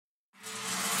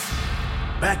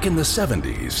Back in the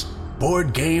 70s,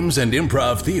 board games and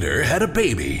improv theater had a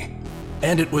baby,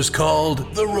 and it was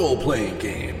called the role-playing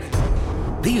game.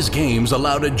 These games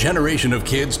allowed a generation of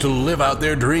kids to live out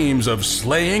their dreams of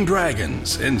slaying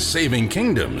dragons and saving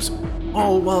kingdoms,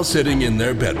 all while sitting in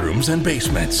their bedrooms and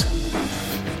basements.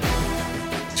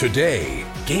 Today,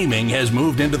 gaming has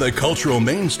moved into the cultural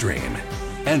mainstream,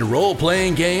 and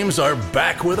role-playing games are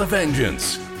back with a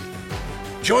vengeance.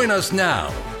 Join us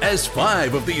now as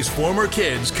 5 of these former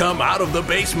kids come out of the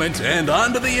basement and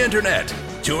onto the internet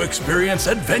to experience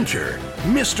adventure,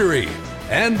 mystery,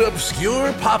 and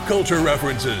obscure pop culture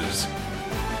references.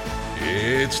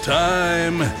 It's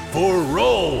time for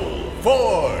Roll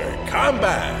for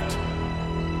Combat!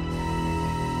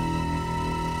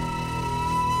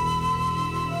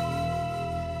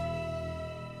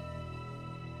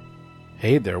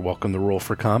 Hey there, welcome to Roll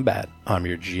for Combat. I'm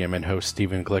your GM and host,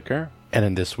 Stephen Glicker, and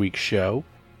in this week's show,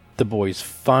 the boys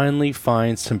finally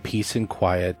find some peace and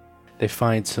quiet. They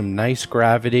find some nice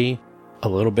gravity, a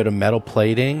little bit of metal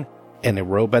plating, and a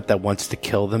robot that wants to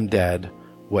kill them dead.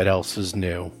 What else is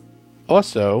new?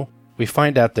 Also, we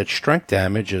find out that strength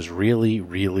damage is really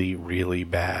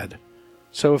bad.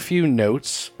 So a few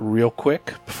notes real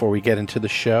quick before we get into the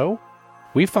show.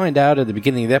 We find out at the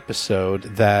beginning of the episode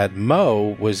that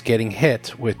Mo was getting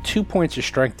hit with 2 points of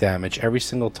strength damage every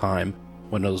single time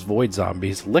when those void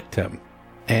zombies licked him.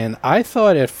 And I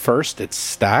thought at first it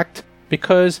stacked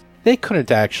because they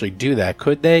couldn't actually do that,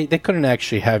 could they? They couldn't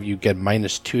actually have you get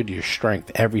 -2 to your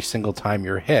strength every single time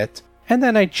you're hit. And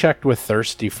then I checked with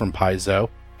Thirsty from Paizo,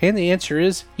 and the answer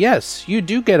is yes, you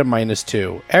do get a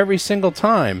 -2 every single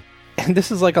time. And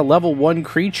this is like a level 1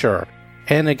 creature,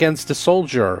 and against a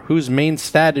soldier whose main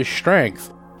stat is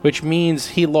strength, which means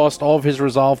he lost all of his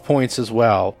resolve points as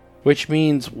well. Which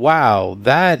means, wow,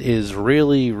 that is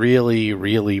really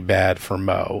bad for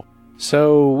Mo.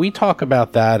 So we talk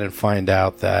about that and find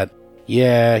out that,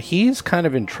 yeah, he's kind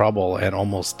of in trouble and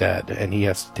almost dead, and he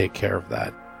has to take care of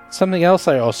that. Something else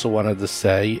I also wanted to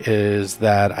say is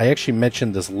that I actually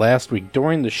mentioned this last week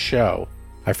during the show.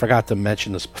 I forgot to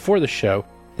mention this before the show,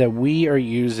 that we are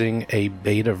using a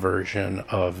beta version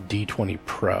of D20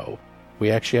 Pro. We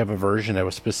actually have a version that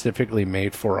was specifically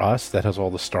made for us that has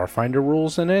all the Starfinder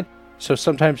rules in it. So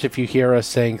sometimes if you hear us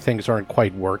saying things aren't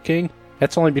quite working,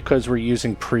 that's only because we're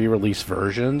using pre-release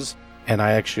versions, and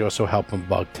I actually also help them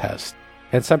bug test.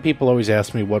 And some people always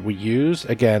ask me what we use.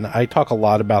 Again, I talk a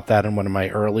lot about that in one of my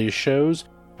earliest shows.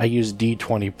 I use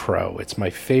D20 Pro. It's my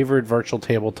favorite virtual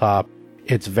tabletop.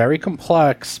 It's very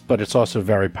complex, but it's also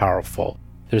very powerful.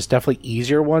 There's definitely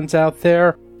easier ones out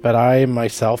there, but I'm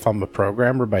a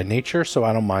programmer by nature, so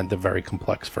I don't mind the very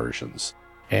complex versions.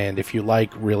 And if you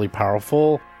like really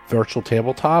powerful virtual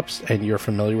tabletops and you're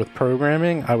familiar with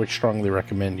programming, I would strongly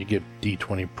recommend you give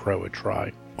D20 Pro a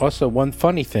try. Also, one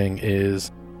funny thing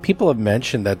is people have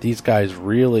mentioned that these guys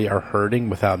really are hurting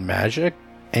without magic,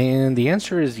 and the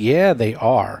answer is yeah, they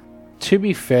are. To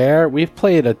be fair, we've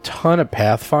played a ton of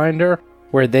Pathfinder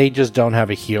where they just don't have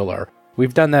a healer.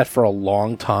 We've done that for a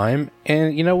long time,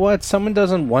 and you know what? Someone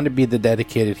doesn't want to be the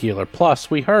dedicated healer.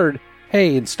 Plus, we heard,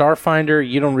 hey, in Starfinder,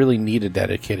 you don't really need a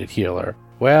dedicated healer.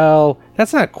 Well,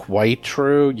 that's not quite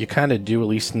true. You kind of do at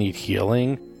least need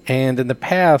healing. And in the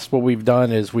past, what we've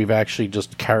done is we've actually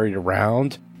just carried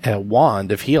around a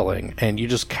wand of healing, and you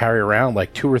just carry around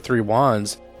like 2 or 3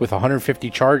 wands with 150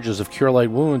 charges of Cure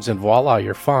Light Wounds, and voila,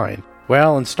 you're fine.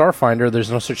 Well, in Starfinder,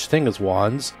 there's no such thing as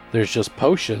wands. There's just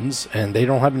potions, and they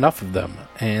don't have enough of them.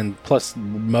 And plus,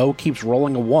 Mo keeps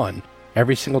rolling a 1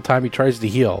 every single time he tries to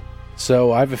heal.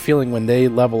 So I have a feeling when they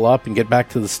level up and get back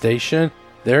to the station,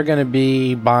 they're going to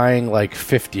be buying like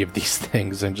 50 of these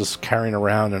things and just carrying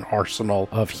around an arsenal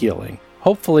of healing.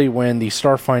 Hopefully, when the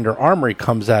Starfinder Armory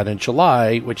comes out in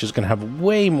July, which is going to have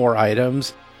way more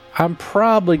items, I'm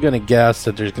probably going to guess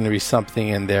that there's going to be something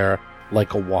in there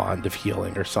like a wand of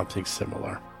healing or something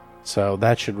similar. So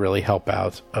that should really help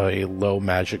out a low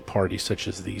magic party such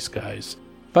as these guys.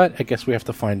 But I guess we have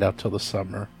to find out till the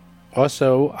summer.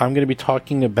 Also, I'm going to be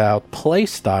talking about play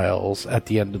styles at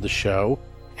the end of the show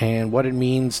and what it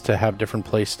means to have different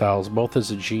play styles both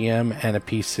as a GM and a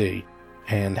PC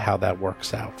and how that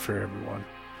works out for everyone.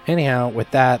 Anyhow, with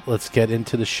that, let's get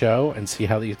into the show and see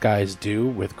how these guys do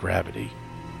with gravity.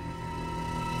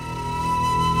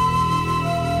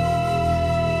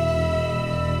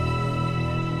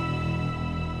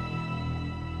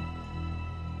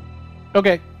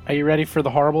 Okay, are you ready for the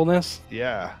horribleness?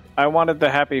 Yeah. I wanted the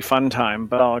happy fun time,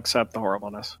 but I'll accept the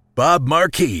horribleness. Bob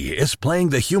Marquis is playing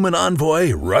the human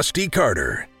envoy, Rusty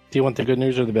Carter. Do you want the good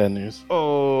news or the bad news?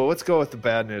 Oh, let's go with the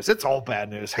bad news. It's all bad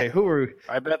news. Hey, who are we?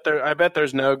 I bet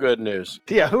there's no good news.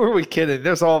 Yeah, who are we kidding?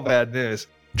 There's all bad news.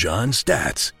 John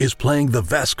Statz is playing the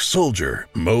Vesk soldier,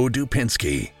 Mo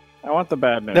Dupinsky. I want the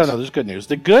bad news. No, there's good news.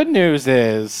 The good news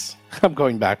is, I'm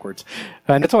going backwards.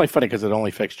 And it's only funny because it only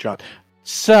affects John.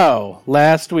 So,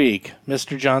 last week,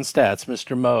 Mr. John Statz,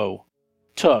 Mr. Mo,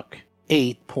 took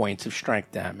 8 points of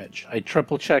strength damage. I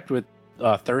triple checked with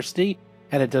Thirsty,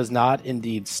 and it does not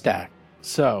indeed stack.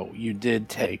 So, you did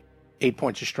take 8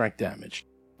 points of strength damage.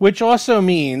 Which also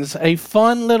means a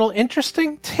fun little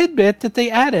interesting tidbit that they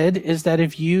added is that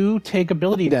if you take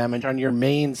ability damage on your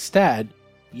main stat,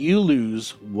 you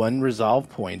lose 1 resolve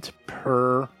point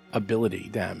per ability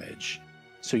damage.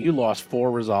 So you lost 4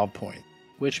 resolve points,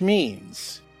 which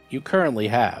means you currently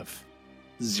have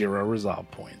 0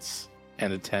 resolve points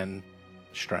and a 10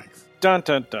 strength. Dun,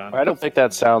 dun, dun. I don't think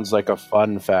that sounds like a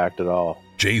fun fact at all.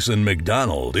 Jason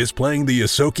McDonald is playing the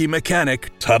Yosoki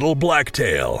mechanic, Tuttle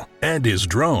Blacktail, and his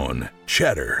drone,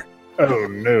 Cheddar. Oh,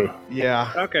 no.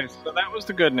 Yeah. Okay, so that was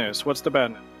the good news. What's the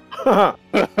bad news?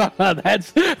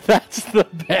 That's the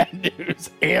bad news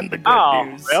and the good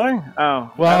news. Really?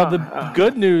 Oh. Well, the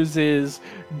good news is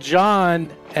John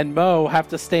and Mo have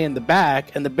to stay in the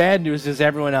back, and the bad news is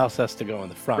everyone else has to go in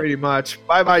the front. Pretty much.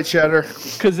 Bye-bye, Cheddar.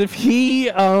 Because if he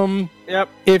Yep.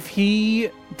 if he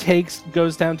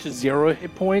goes down to 0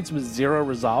 hit points with 0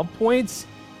 resolve points,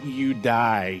 you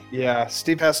die. Yeah,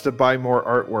 Steve has to buy more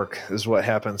artwork is what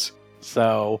happens.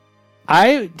 So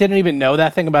I didn't even know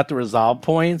that thing about the resolve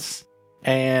points,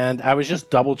 and I was just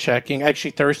double checking.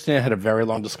 Actually, Thurston had a very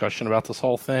long discussion about this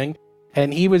whole thing,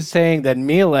 and he was saying that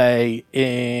melee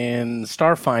in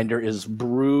Starfinder is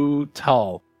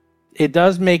brutal. It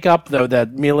does make up, though,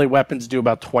 that melee weapons do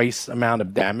about twice the amount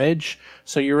of damage,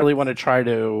 so you really want to try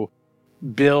to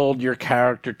build your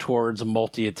character towards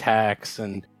multi-attacks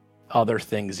and other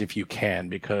things if you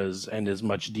can, and as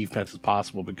much defense as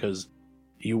possible, because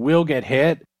you will get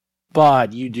hit,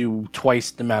 but you do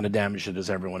twice the amount of damage as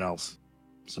everyone else,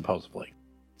 supposedly.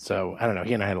 So, I don't know.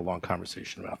 He and I had a long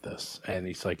conversation about this, and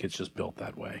he's like, it's just built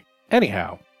that way.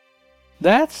 Anyhow,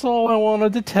 that's all I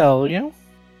wanted to tell you.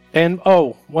 And,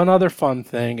 one other fun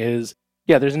thing is,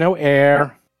 there's no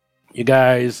air. You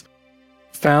guys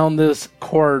found this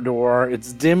corridor.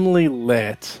 It's dimly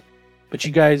lit, but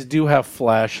you guys do have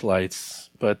flashlights,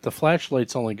 but the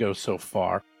flashlights only go so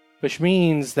far, which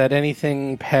means that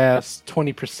anything past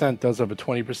 20% does have a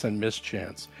 20% miss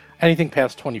chance. Anything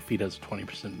past 20 feet has a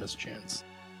 20% miss chance.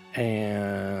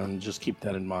 And just keep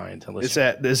that in mind. Is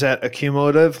that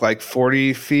accumulative? Like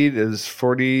 40 feet is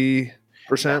 40%?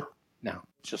 No,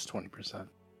 just 20%.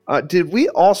 Did we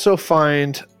also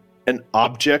find an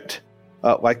object,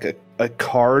 like a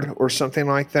card or something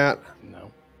like that?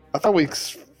 No. I thought we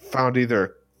found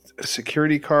either a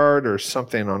security card or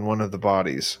something on one of the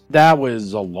bodies. That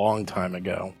was a long time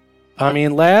ago. I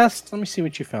mean, let me see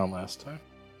what you found last time.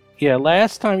 Yeah,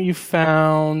 last time you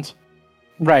found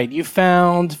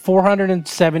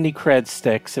 470 cred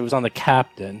sticks. It was on the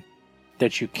captain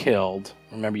that you killed.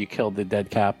 Remember, you killed the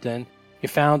dead captain? You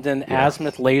found an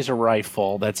azimuth laser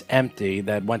rifle that's empty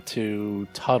that went to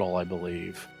Tuttle, I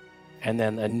believe. And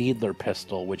then a Needler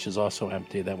pistol, which is also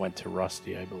empty, that went to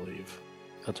Rusty, I believe.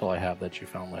 That's all I have that you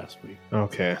found last week.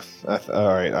 Okay.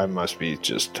 All right. I must be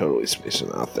just totally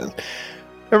spacing out then.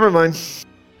 Never mind.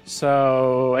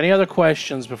 So, any other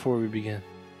questions before we begin?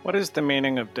 What is the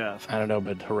meaning of death? I don't know,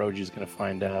 but Hiroji's going to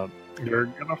find out. You're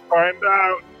gonna find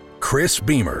out. Chris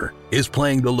Beamer is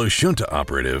playing the Lashunta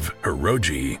operative,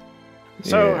 Hiroji.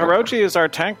 So Yeah. Hiroji is our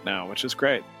tank now, which is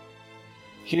great.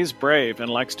 He's brave and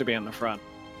likes to be in the front.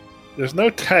 There's no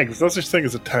tank. There's no such thing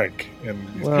as a tank.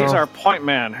 And Well, He's our point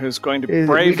man who's going to we got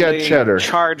bravely Cheddar.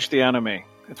 charge the enemy.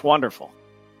 It's wonderful.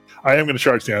 I am going to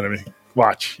charge the enemy.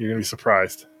 Watch, you're going to be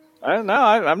surprised. I'm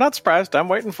not surprised. I'm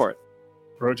waiting for it.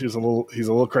 Rochi's he's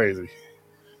a little crazy,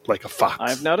 like a fox.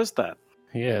 I've noticed that.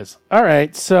 He is. All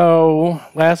right, so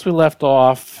last we left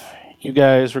off, you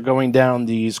guys were going down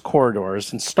these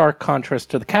corridors. In stark contrast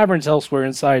to the caverns elsewhere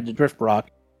inside the Drift Rock,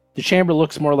 the chamber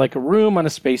looks more like a room on a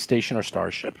space station or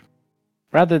starship.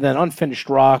 Rather than unfinished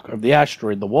rock of the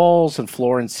asteroid, the walls and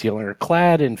floor and ceiling are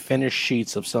clad in finished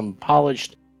sheets of some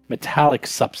polished metallic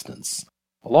substance,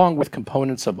 along with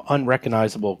components of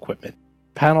unrecognizable equipment.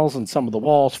 Panels on some of the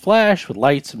walls flash with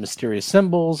lights and mysterious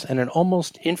symbols, and an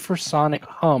almost infrasonic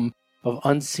hum of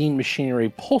unseen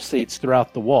machinery pulsates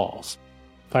throughout the walls.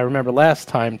 If I remember last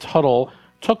time, Tuttle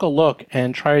took a look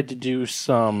and tried to do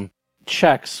some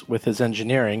checks with his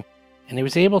engineering, and he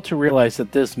was able to realize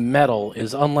that this metal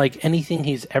is unlike anything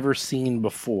he's ever seen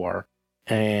before,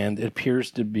 and it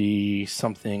appears to be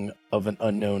something of an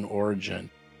unknown origin.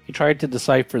 He tried to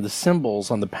decipher the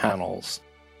symbols on the panels,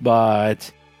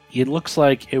 but it looks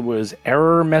like it was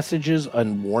error messages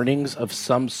and warnings of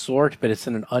some sort, but it's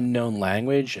in an unknown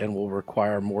language and will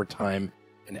require more time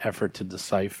and effort to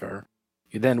decipher.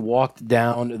 You then walked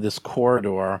down this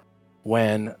corridor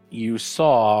when you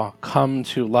saw come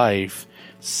to life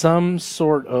some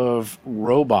sort of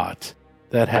robot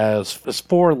that has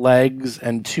 4 legs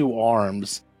and 2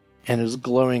 arms and is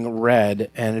glowing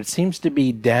red, and it seems to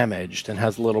be damaged and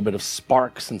has a little bit of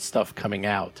sparks and stuff coming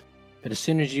out. But as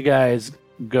soon as you guys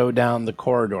go down the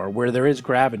corridor, where there is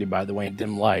gravity, by the way, in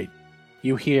dim light,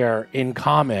 you hear in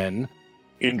common,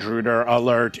 "Intruder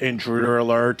alert,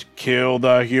 kill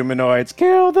the humanoids,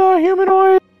 kill the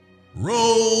humanoids!"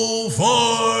 Roll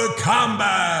for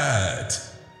combat!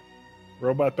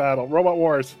 Robot battle. Robot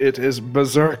wars. It is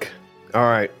berserk. All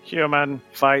right. Human,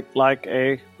 fight like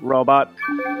a robot.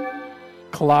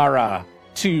 Clara,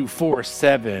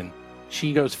 247.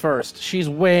 She goes first. She's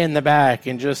way in the back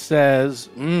and just says,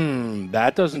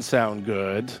 that doesn't sound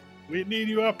good. We need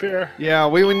you up here. Yeah,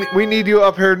 we need you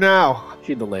up here now.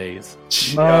 She delays.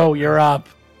 She- Oh, you're up.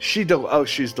 she's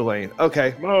delaying.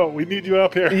 Okay. No, we need you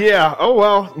up here. Yeah. Oh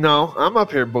well. No, I'm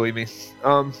up here. Believe me.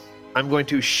 I'm going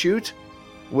to shoot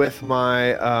with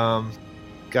my.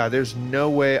 God, there's no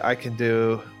way I can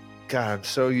do. God, I'm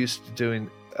so used to doing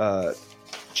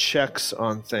checks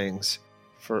on things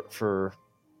for.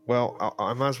 Well,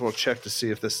 I might as well check to see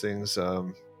if this thing's.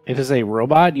 It is a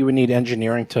robot. You would need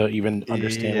engineering to even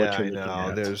understand yeah, what you're I looking know.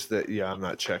 at. There's the. Yeah, I'm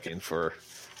not checking for.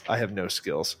 I have no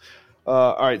skills.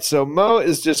 All right, so Mo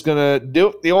is just gonna do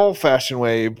it the old-fashioned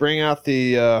way. Bring out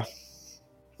the.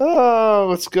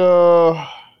 Let's go.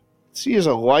 Let's use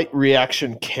a light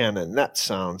reaction cannon. That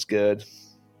sounds good.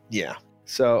 Yeah.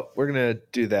 So we're gonna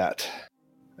do that.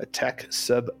 Attack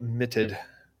submitted.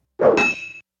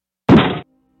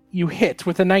 You hit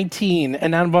with a 19,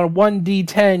 and on a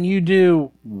 1d10, you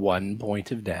do 1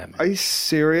 point of damage. Are you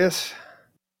serious?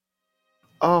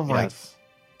 Oh my Yes,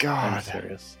 I'm god!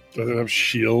 serious. Does it have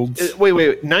shields?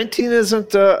 Wait. 19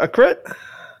 isn't a crit?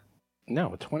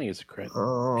 No, a 20 is a crit.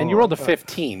 Oh. And you rolled a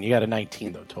 15. You got a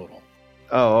 19, though, total.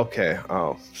 Oh, okay.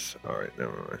 Oh, all right.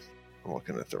 Never mind. I'm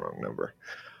looking at the wrong number.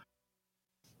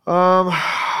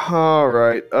 All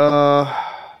right.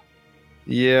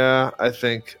 Yeah, I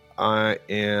think I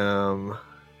am.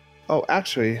 Oh,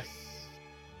 actually,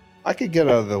 I could get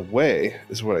out of the way.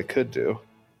 Is what I could do.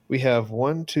 We have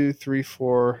 1, 2, 3,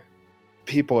 4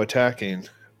 people attacking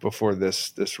before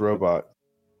this robot.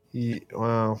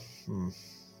 Well.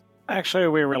 Actually,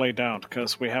 we really don't,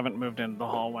 because we haven't moved into the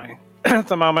hallway. At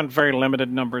the moment, very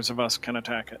limited numbers of us can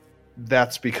attack it.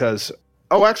 That's because.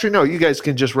 Oh, actually, no. You guys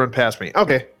can just run past me.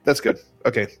 Okay, that's good.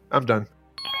 Okay, I'm done.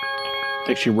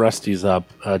 Actually, Rusty's up.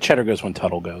 Cheddar goes when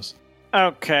Tuttle goes.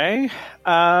 Okay.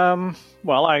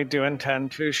 Well, I do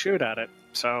intend to shoot at it,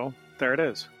 so there it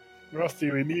is.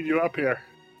 Rusty, we need you up here.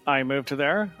 I move to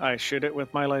there. I shoot it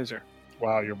with my laser.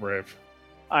 Wow, you're brave.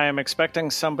 I am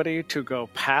expecting somebody to go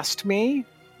past me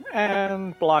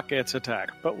and block its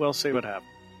attack, but we'll see what happens.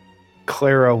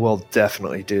 Clara will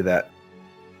definitely do that.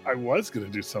 I was going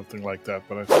to do something like that,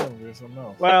 but I found there's something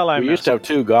else. Well, I We used missed. to have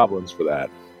 2 goblins for that.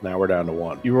 Now we're down to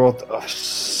 1. You rolled a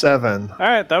 7. All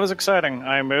right, that was exciting.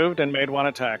 I moved and made 1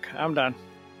 attack. I'm done.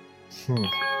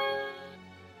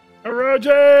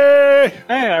 Roger!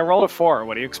 Hey, I rolled a 4.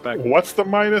 What do you expect? What's the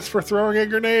minus for throwing a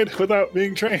grenade without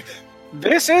being trained?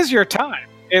 This is your time.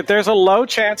 There's a low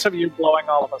chance of you blowing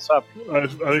all of us up. I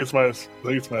think it's minus. I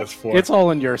think it's minus 4. It's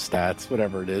all in your stats,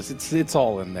 whatever it is. It's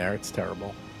all in there. It's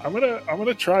terrible. I'm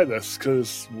gonna try this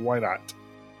because why not?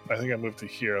 I think I moved to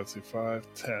here. Let's see, 5,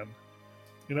 10.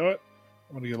 You know what?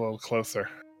 I'm gonna get a little closer.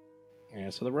 Yeah,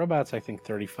 so the robot's, I think,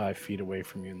 35 feet away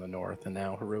from you in the north, and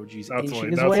now Hiroji's That's inching only-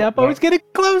 his that's way a- up. Oh, he's getting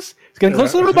close. He's getting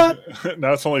close to the robot.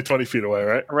 Now it's only 20 feet away,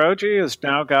 right? Roji has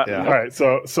now gotten... Yeah. All right.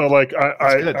 So like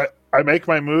That's good. I make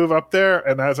my move up there,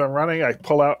 and as I'm running, I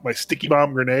pull out my sticky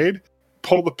bomb grenade,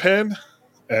 pull the pin,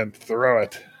 and throw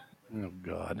it. Oh,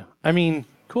 God. I mean,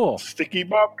 cool. Sticky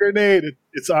bomb grenade.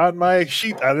 It's on my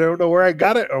sheet. I don't know where I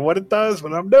got it or what it does,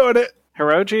 but I'm doing it.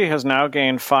 Hiroji has now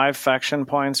gained 5 faction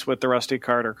points with the Rusty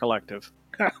Carter Collective.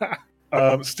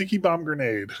 Sticky bomb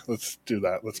grenade. Let's do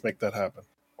that. Let's make that happen.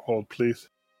 Hold, please.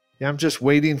 Yeah, I'm just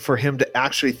waiting for him to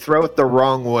actually throw it the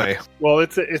wrong way. Well,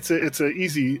 it's a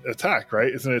easy attack,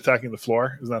 right? Isn't it attacking the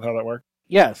floor? Isn't that how that works?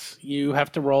 Yes, you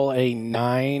have to roll a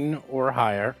 9 or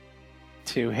higher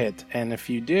to hit, and if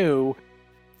you do,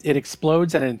 it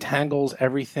explodes and entangles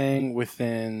everything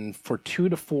within for 2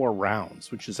 to 4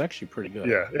 rounds, which is actually pretty good.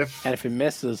 Yeah. And if it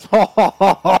misses, I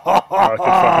could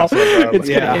fucking say that. it's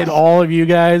Yeah. gonna hit all of you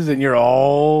guys, and you're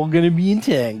all gonna be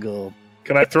entangled.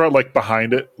 Can I throw it like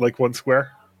behind it, like one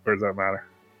square? Or does that matter?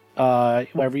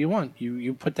 Wherever you want.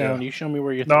 You put down. Yeah. You show me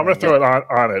where you're. No, I'm going to throw it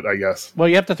on it, I guess. Well,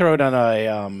 you have to throw it on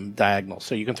a diagonal,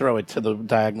 so you can throw it to the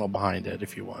diagonal behind it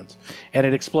if you want. And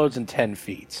it explodes in 10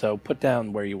 feet, so put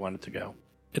down where you want it to go.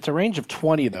 It's a range of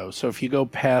 20, though, so if you go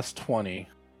past 20,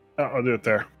 I'll do it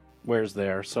there. where's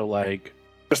there? So, like...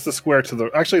 Just the square to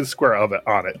the... Actually, the square of it,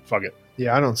 on it. Fuck it.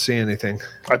 Yeah, I don't see anything.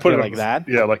 I put Yeah, it like that?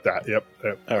 Yeah, like that. Yep.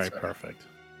 All right, perfect.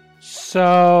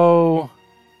 So,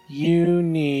 you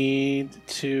need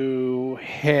to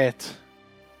hit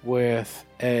with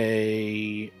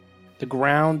a... The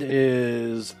ground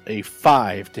is a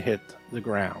 5 to hit the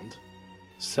ground.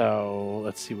 So,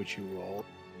 let's see what you roll.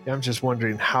 Yeah, I'm just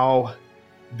wondering how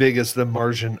big is the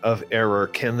margin of error?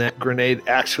 Can that grenade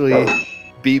actually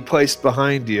be placed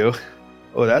behind you?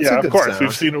 Oh, that's a good of course. sound.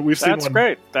 We've seen That's one.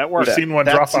 great. That works. We've seen one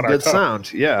That's drop on a our good toe.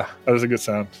 sound. Yeah, That was a good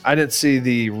sound. I didn't see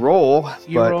the roll,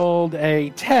 You but rolled a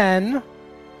 10,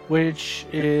 which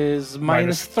is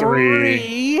minus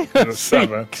three. 3. And a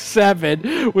 7. 7,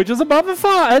 which is above a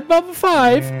 5.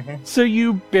 Mhm. So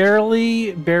you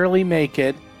barely make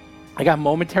it. I got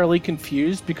momentarily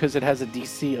confused because it has a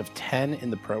DC of 10 in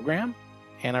the program,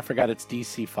 and I forgot it's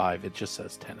DC 5. It just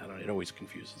says 10. It always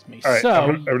confuses me. All right.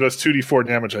 So It does 2d4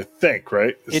 damage, I think,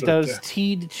 right? it does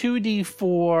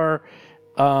 2d4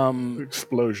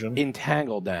 explosion.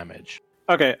 entangle damage.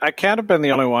 Okay, I can't have been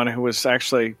the only one who was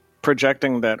actually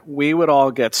projecting that we would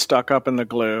all get stuck up in the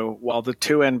glue while the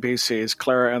two NPCs,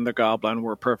 Clara and the Goblin,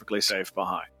 were perfectly safe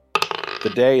behind.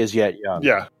 The day is yet young.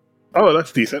 Yeah. Oh,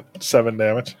 that's decent. 7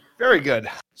 damage. very good.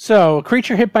 So, a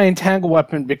creature hit by entangle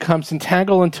weapon becomes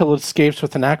entangled until it escapes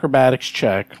with an acrobatics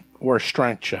check or a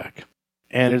strength check.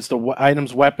 And it's the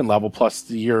item's weapon level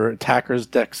plus your attacker's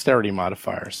dexterity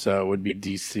modifier. So it would be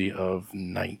DC of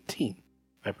 19,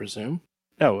 I presume.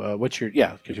 No, what's your...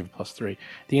 Yeah, because you have a +3.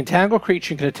 The entangled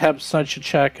creature can attempt such a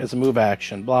check as a move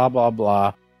action, blah, blah,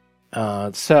 blah.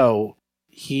 So,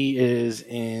 he is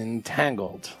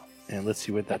entangled. And let's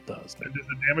see what that does. Does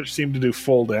the damage seem to do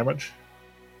full damage?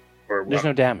 Or There's what?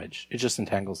 no damage. It just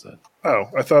entangles it. Oh,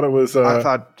 I thought it was... I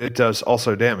thought it does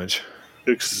also damage.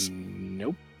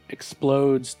 Nope.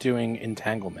 Explodes doing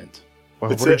entanglement. Well,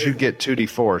 It's where did a- you get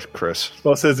 2d4, Chris?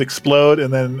 Well, it says explode,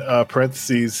 and then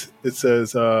parentheses, it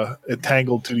says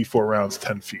entangled 2d4 rounds,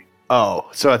 10 feet. Oh,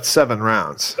 so it's 7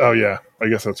 rounds. Oh, yeah. I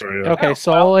guess that's right. Yeah. Okay,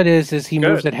 so all it is he Good.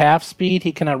 moves at half speed.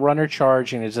 He cannot run or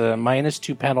charge, and is a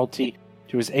 -2 penalty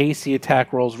to his AC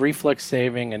attack rolls, reflex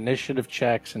saving, initiative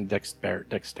checks, and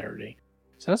dexterity.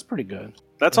 So that's pretty good.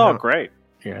 That's all Yeah. great.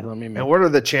 Here, let me make. And what are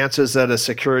the chances that a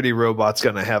security robot's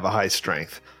going to have a high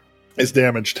strength? It's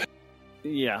damaged.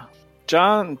 Yeah.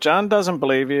 John doesn't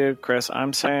believe you, Chris.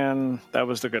 I'm saying that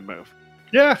was the good move.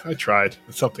 Yeah, I tried.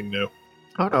 It's something new.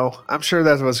 Oh, no. I'm sure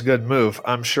that was a good move.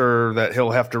 I'm sure that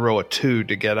he'll have to roll a 2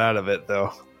 to get out of it,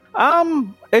 though.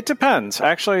 It depends.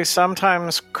 Actually,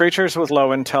 sometimes creatures with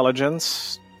low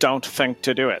intelligence don't think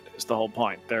to do it. Is the whole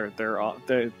point. They're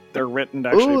written to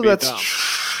actually Ooh, be that's dumb.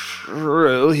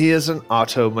 true. He is an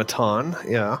automaton.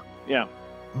 Yeah. Yeah.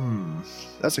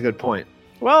 That's a good point.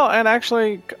 Well, and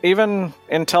actually, even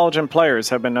intelligent players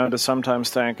have been known to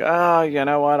sometimes think, you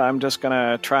know what, I'm just going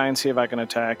to try and see if I can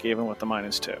attack even with the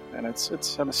 -2. And it's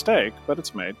a mistake, but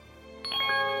it's made.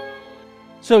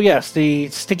 So yes, the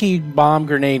sticky bomb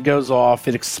grenade goes off.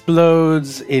 It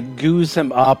explodes. It goos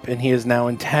him up, and he is now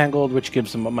entangled, which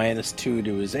gives him a -2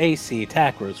 to his AC,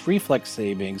 attack rolls, reflex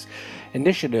savings,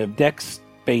 initiative,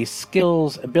 dex-based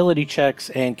skills, ability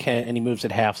checks, and he moves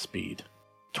at half speed.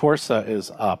 Torsa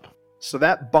is up. So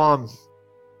that bomb,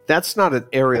 that's not an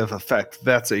area of effect.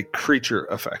 That's a creature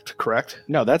effect, correct?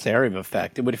 No, that's area of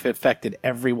effect. It would have affected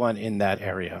everyone in that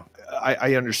area.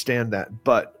 I understand that.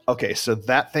 But, okay, so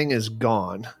that thing is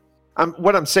gone.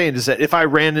 What I'm saying is that if I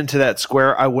ran into that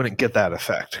square, I wouldn't get that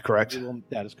effect, correct?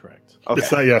 That is correct. Okay.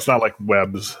 It's not like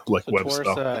webs, like So web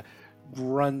Torsa stuff.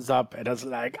 runs up and is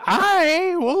like,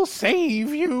 I will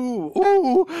save you.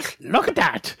 Ooh, look at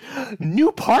that.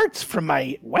 New parts from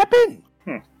my weapon.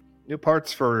 New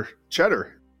parts for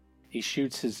Cheddar. He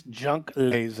shoots his junk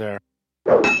laser.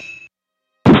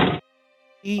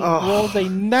 He Oh. rolls a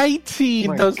 19,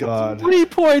 My does God. 3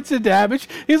 points of damage.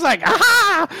 He's like,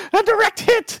 aha! A direct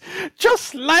hit!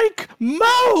 Just like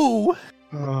Mo!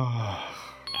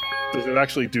 Does it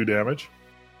actually do damage?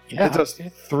 Yeah, It does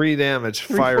 3 damage,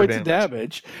 3 fire points of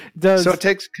damage. damage. Does So it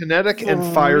takes kinetic and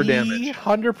fire damage.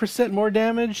 100% more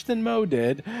damage than Mo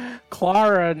did.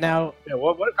 Clara now Yeah.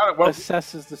 What kind of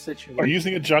assesses the situation. are you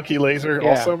using a junky laser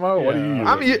Yeah, also, Mo? What are you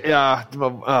yeah.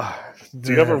 using?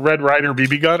 Do you have a Red Rider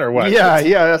BB gun or what? Yeah,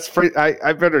 that's pretty.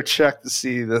 I better check to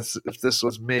see if this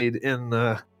was made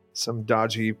in Some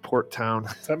dodgy port town.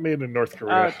 Is that made in North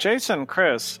Korea? Jason,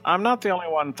 Chris, I'm not the only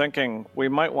one thinking we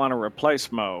might want to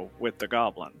replace Mo with the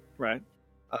Goblin, right?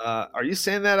 Are you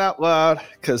saying that out loud?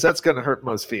 Because that's going to hurt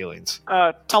Mo's feelings.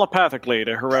 Telepathically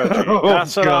to Hiroji. Oh,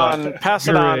 pass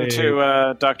it on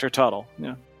to Dr. Tuttle.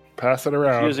 Yeah. Pass it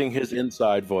around. Using his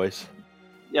inside voice.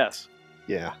 Yes.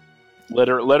 Yeah.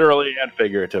 Literally and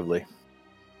figuratively.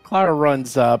 Clara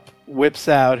runs up, whips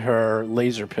out her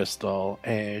laser pistol,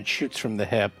 and shoots from the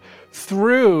hip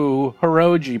through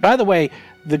Hiroji. By the way,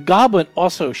 the goblin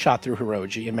also shot through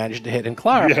Hiroji and managed to hit. And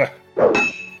Clara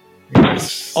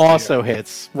also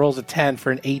hits. Rolls a 10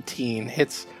 for an 18.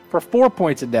 Hits for 4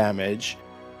 points of damage.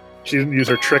 She didn't use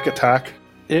her trick attack.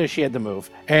 Yeah, she had to move.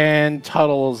 And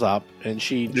Tuttle's up, and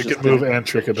she You can move and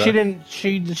trick attack. She didn't.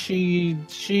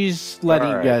 She's letting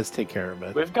you guys take care of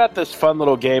it. We've got this fun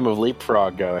little game of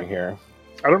leapfrog going here.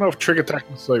 I don't know if trick attack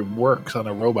necessarily works on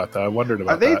a robot, though. I wondered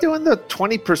about that. Are they doing the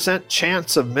 20%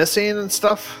 chance of missing and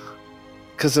stuff?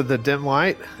 Because of the dim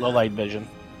light? Low light vision.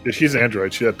 Yeah, she's an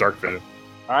android. She had dark vision.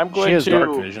 I'm going She has to.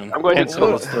 dark vision. I'm going And to.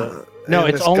 so does the- no, And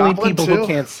it's this only goblin people too? who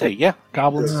can't see. Yeah,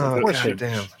 goblins. Oh, can't what see. a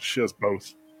damn. She has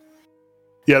both.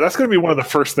 Yeah, that's going to be one of the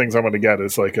first things I'm going to get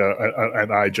is like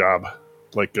an eye job.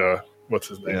 Like, what's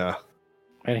his name? Yeah.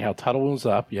 Anyhow, Tuttle was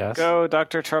up. Yes. Go,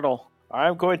 Dr. Turtle.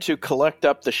 I'm going to collect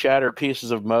up the shattered pieces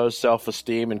of Mo's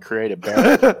self-esteem and create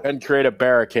a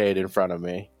barricade in front of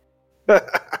me.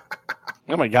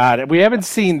 Oh my God, we haven't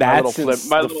seen that little since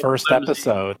my the little first flimsy-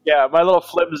 episode. Yeah, my little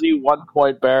flimsy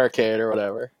 1-point barricade or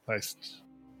whatever. Nice.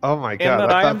 Oh my In god.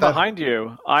 that I thought am behind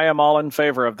you, I am all in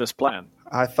favor of this plan.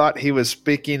 I thought he was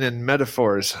speaking in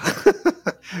metaphors.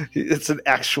 It's an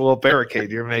actual barricade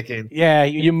you're making. Yeah,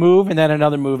 you move, and then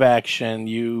another move action.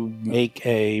 You make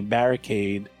a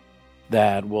barricade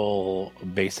that will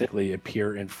basically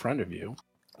appear in front of you.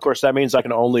 Of course, that means I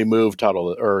can only move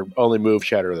Tuttle or only move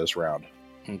Cheddar this round.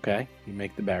 Okay, you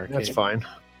make the barricade. That's fine.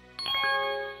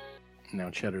 Now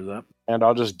Cheddar's up. And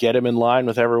I'll just get him in line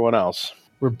with everyone else.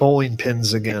 We're bowling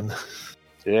pins again.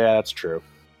 Yeah, that's true.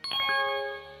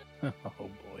 Oh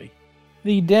boy.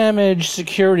 The damaged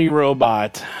security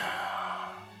robot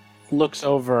looks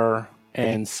over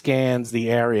and scans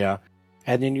the area,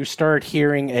 and then you start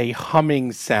hearing a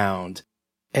humming sound,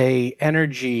 a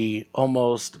energy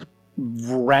almost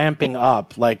ramping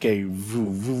up like a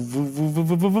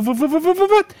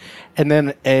and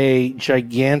then a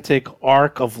gigantic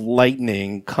arc of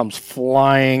lightning comes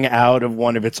flying out of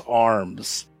one of its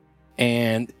arms,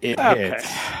 and it hits.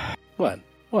 What?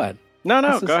 No,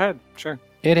 This is- go ahead. Sure.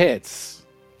 It hits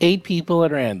 8 people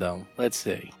at random. Let's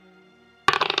see.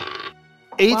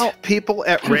 8 Well- people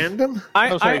at random?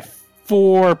 Oh, sorry,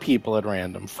 4 people at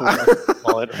random. 4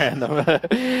 people at random.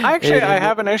 Actually, I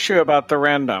have an issue about the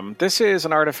random. This is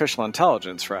an artificial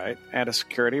intelligence, right? And a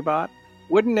security bot.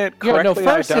 Wouldn't it Yeah, correctly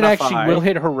no, first identify... it actually will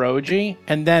hit Hiroji,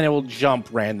 and then it will jump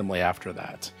randomly after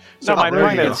that. So No, my Hiroji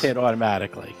point gets is- hit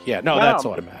automatically. Yeah, no, No, that's but-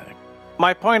 automatic.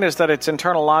 My point is that its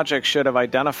internal logic should have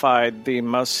identified the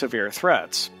most severe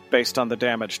threats based on the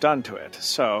damage done to it.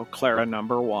 So, Clara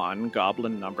number 1,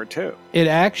 Goblin number 2. It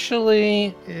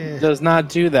actually does not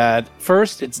do that.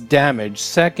 First, it's damage.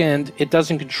 Second, it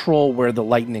doesn't control where the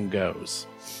lightning goes.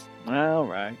 All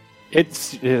right. It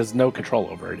has no control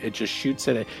over it. It just shoots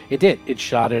it. It did. It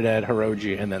shot it at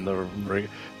Hiroji, and then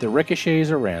the ricochets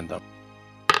are random.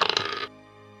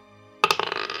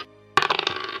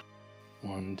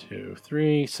 1, 2,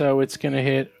 3. So it's going to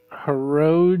hit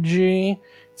Hiroji.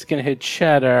 It's going to hit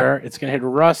Cheddar. It's going to hit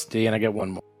Rusty, and I get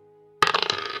one more.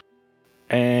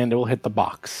 And it will hit the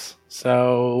box.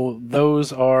 So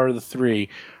those are the 3.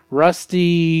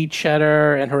 Rusty,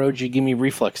 Cheddar, and Hiroji, give me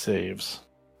reflex saves.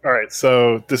 All right,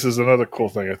 so this is another cool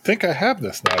thing. I think I have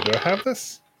this now. Do I have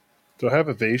this? Do I have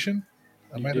evasion?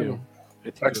 I might do.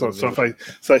 have. Excellent.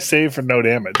 So I save for no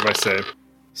damage. If I save.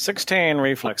 16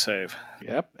 reflex save.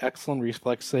 Yep, excellent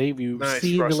reflex save. You Nice,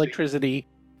 see the Rusty. electricity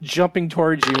jumping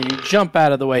towards you, and you jump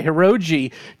out of the way.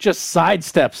 Hiroji just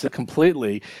sidesteps it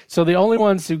completely. So the only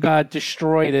ones who got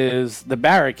destroyed is the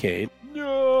barricade.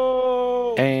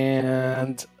 No!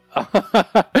 And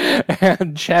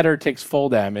and Cheddar takes full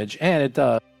damage, and it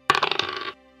does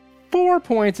 4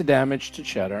 points of damage to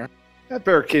Cheddar, That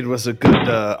barricade was a good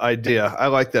idea. I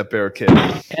like that barricade.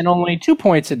 and only 2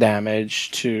 points of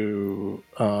damage to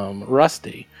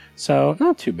Rusty. So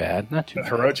not too bad. Not too bad.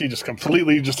 Hiroji just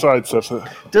completely just sidesteps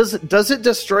it. Does it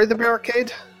destroy the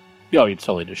barricade? Oh, you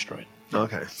totally destroyed.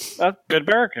 Okay. That's good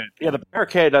barricade. Yeah, the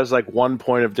barricade does like 1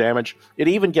 point of damage. It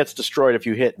even gets destroyed if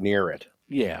you hit near it.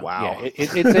 Yeah. Wow. Yeah.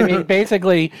 It's I mean,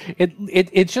 basically,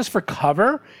 it's just for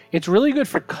cover. It's really good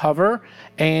for cover,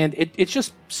 and it's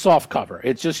just soft cover.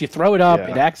 It's just you throw it up,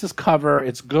 Yeah. it acts as cover.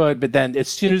 It's good, but then as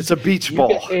soon as It's a beach you ball.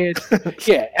 get hit-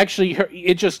 yeah, actually,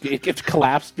 it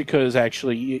collapsed because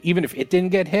actually, even if it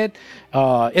didn't get hit,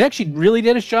 it actually really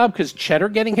did its job because Cheddar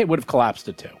getting hit would have collapsed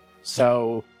it too.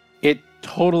 So it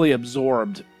totally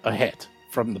absorbed a hit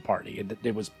from the party.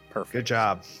 It was perfect. Good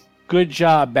job. Good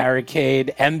job,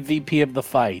 Barricade. MVP of the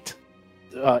fight.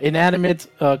 Inanimate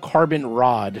carbon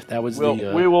rod. That was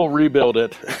We will rebuild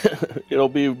it. It'll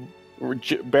be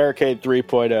Barricade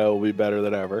 3.0 will be better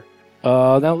than ever.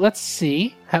 Now let's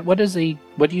see. What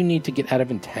do you need to get out of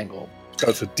Entangle? So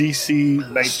it's a DC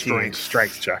 19 Strength.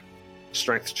 strength check.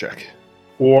 Strength check.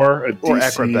 Or a Or DC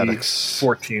acrobatics.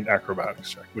 14 acrobatics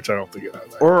check, which I don't think it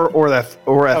has. Or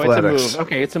athletics. It's a move.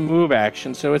 Okay, it's a move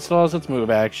action, so it still has its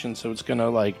move action, so it's gonna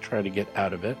like try to get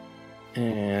out of it.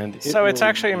 And So it's will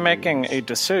actually use- making a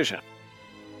decision.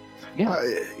 Yeah.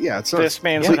 Yeah, it's not This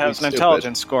means it completely has an stupid.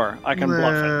 intelligence score. I can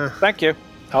bluff Nah. it. Thank you.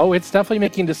 Oh, it's definitely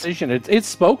making a decision. It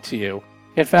spoke to you.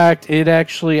 In fact, it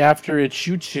actually, after it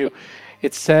shoots you,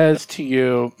 it says to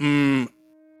you,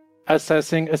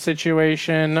 assessing a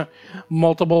situation,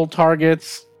 multiple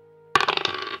targets.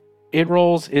 It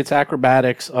rolls its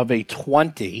acrobatics of a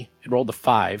 20. It rolled a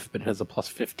 5, but it has a plus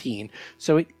 15.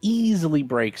 So it easily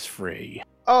breaks free.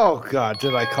 Oh God,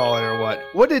 did I call it or what?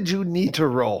 What did you need to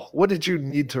roll? What did you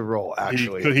need to roll?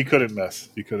 Actually, He couldn't miss.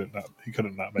 He couldn't not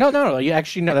make No. You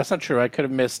actually, no, that's not true. I could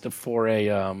have missed for a,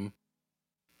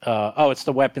 it's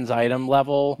the weapons item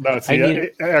level. No, it's I the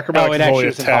need- acrobatics it is actually only a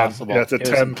was 10. impossible. Yeah, it's a It was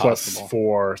 10 plus impossible.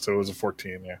 4, so it was a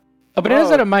 14, yeah. Oh, but it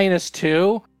is at a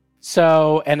 -2,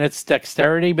 so, and it's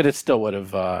dexterity, but it still would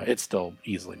have, it still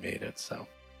easily made it, so.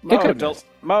 It could have missed.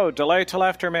 Mo, delay till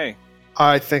after me.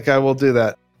 I think I will do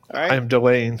that. All right. I'm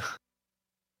delaying.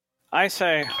 I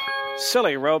say,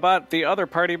 silly robot, the other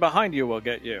party behind you will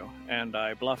get you. And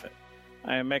I bluff it.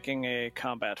 I am making a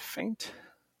combat feint.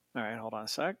 All right, hold on a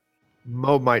sec.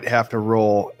 Mo might have to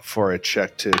roll for a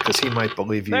check too, because he might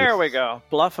believe you. There we go.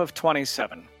 Bluff of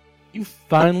 27. You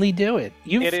finally do it.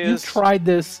 You've tried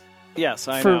this Yes,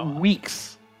 I for know.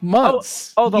 weeks,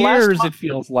 months, the last years, mon- it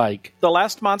feels like. The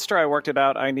last monster I worked it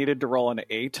out, I needed to roll an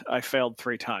 8. I failed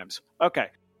 3 times. Okay.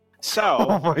 So,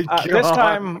 Oh my God. this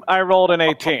time I rolled an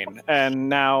 18, and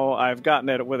now I've gotten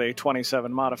it with a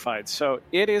 27 modified. So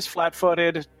it is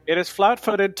flat-footed. It is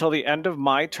flat-footed till the end of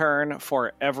my turn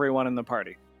for everyone in the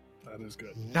party. That is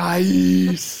good.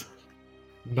 Nice.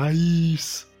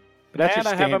 Nice. But that's And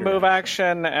your I have a standard move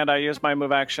action. action, and I use my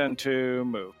move action to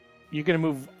move. You're going to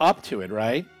move up to it,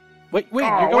 right? Wait, Oh,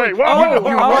 you're going, wait, whoa,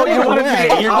 you're whoa, running whoa, away.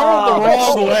 whoa. You're going the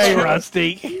wrong way,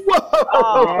 Rusty.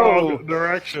 Wrong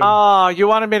direction. Oh, you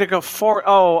wanted me to go forward.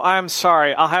 Oh, I'm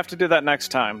sorry. I'll have to do that next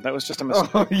time. That was just a mistake.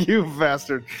 Oh, you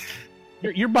bastard.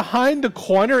 You're behind the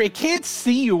corner. It can't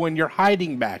see you when you're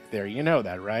hiding back there. You know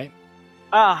that, right?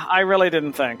 I really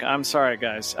didn't think. I'm sorry,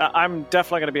 guys. I'm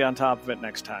definitely going to be on top of it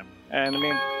next time. And I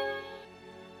mean,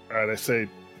 All right, I say,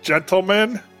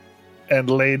 gentleman and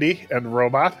lady and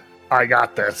robot, I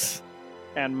got this.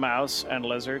 and mouse and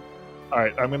lizard. All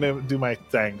right, I'm going to do my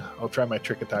thing. I'll try my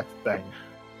trick attack thing.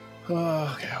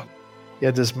 Okay.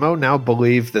 Yeah, does Mo now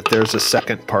believe that there's a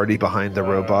second party behind the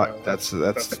robot? That's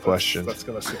the question. That's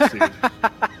going to succeed.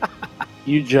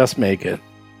 You just make it.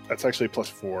 That's actually plus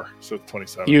 4, so it's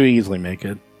 27. You easily make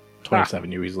it.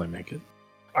 27, you easily make it.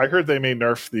 I heard they may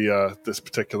nerf the this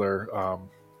particular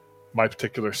my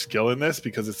particular skill in this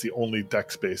because it's the only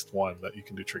dex based one that you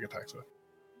can do trick attacks with.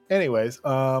 Anyways,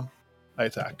 I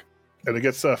attack, and it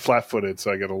gets flat footed,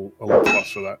 so I get a little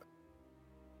plus for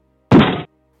that.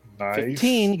 Nice.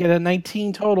 15, you get a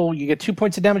 19 total. You get 2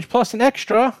 points of damage plus an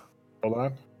extra. Hold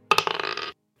on.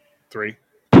 3.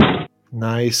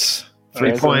 Nice.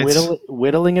 3 As points.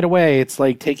 Whittling it away. It's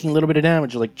like taking a little bit of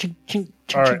damage. You're like, chink, chink,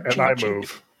 chink, All right, chink, and I chink, chink.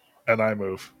 move. And I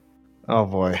move. Oh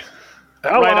boy.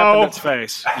 Hello. Right up in its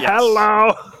face. Yes.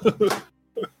 Hello.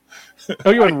 Oh,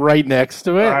 you went right next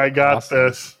to it? I got Awesome.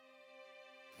 this.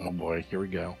 Oh boy, here we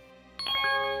go.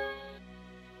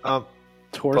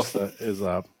 Torsa is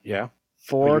up. Yeah,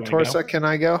 4 you wanna Torsa, can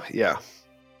I go? Yeah.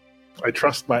 I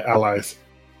trust my allies.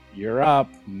 you're up.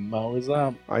 Mo is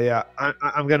up. Oh yeah.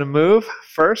 I'm gonna move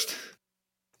first.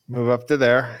 Move up to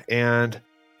there and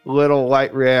little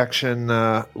light reaction.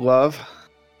 Love.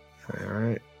 All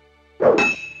right.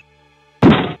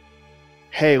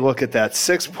 Hey, look at that!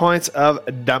 6 points of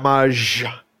damage.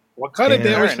 What kind of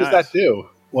Yeah. damage Very does nice. that do?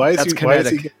 Why is That's he? Why is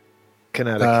kinetic. he?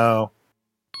 Kinetic. Oh,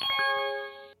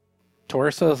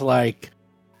 Torso's like,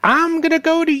 I'm gonna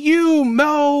go to you,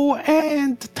 Mo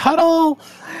and Tuttle.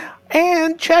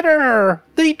 And Cheddar,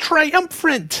 the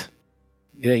triumphant.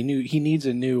 Yeah, he needs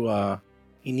a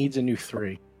new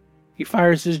 3. He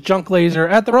fires his junk laser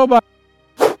at the robot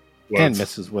and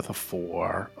misses with a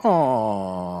 4.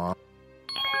 Aww.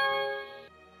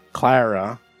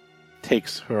 Clara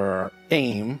takes her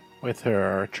aim with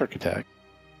her trick attack.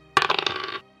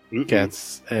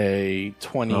 Gets a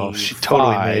 20. Oh, she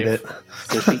totally made it.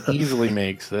 So she easily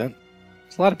makes it.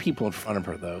 There's a lot of people in front of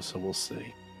her, though, so we'll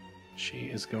see. She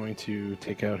is going to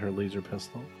take out her laser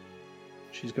pistol.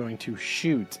 She's going to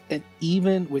shoot, and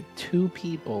even with 2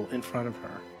 people in front of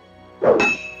her,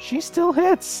 she still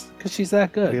hits, because she's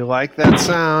that good. You like that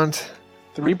sound?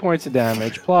 3 points of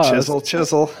damage, plus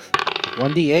Chisel.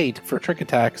 1d8 for trick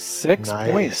attack, 6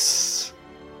 points. Nice.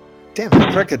 Damn, the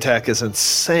trick attack is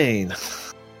insane.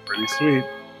 Pretty sweet.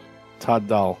 Todd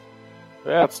Dahl.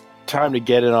 That's time to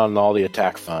get in on all the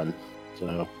attack fun.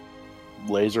 So,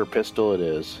 laser pistol it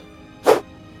is.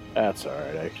 That's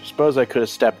alright. I suppose I could have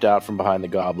stepped out from behind the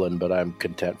goblin, but I'm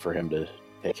content for him to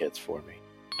take hits for me.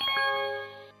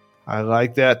 I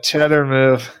like that cheddar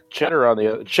move. Cheddar on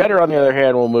the other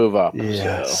hand will move up.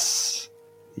 Yes.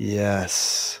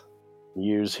 Yes. So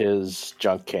use his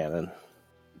junk cannon.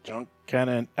 Junk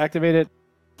cannon activated.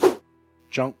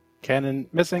 Junk cannon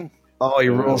missing. Oh, he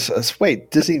rolls us. Wait,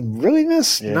 does he really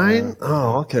miss? Yeah. 9?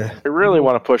 Oh, okay. I really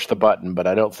want to push the button, but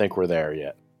I don't think we're there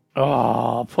yet.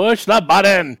 Oh, push the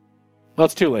button! Well,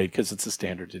 it's too late because it's a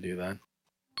standard to do that.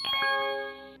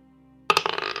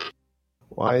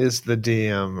 Why is the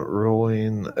DM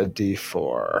rolling a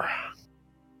d4?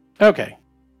 Okay.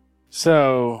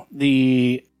 So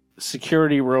the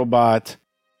security robot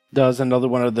does another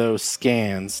one of those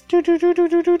scans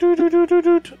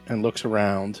and looks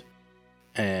around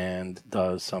and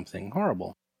does something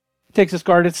horrible. It takes a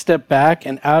guarded step back,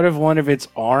 and out of one of its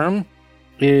arm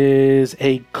is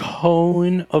a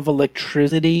cone of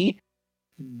electricity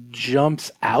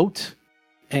jumps out,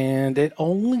 and it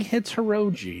only hits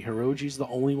Hiroji. Hiroji's the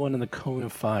only one in the cone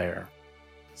of fire.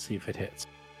 Let's see if it hits.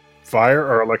 Fire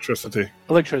or electricity?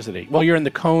 Electricity. Well, you're in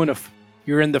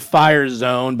the fire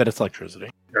zone, but it's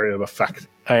electricity. Area of effect.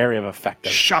 Area of effect.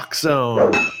 Shock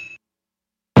zone.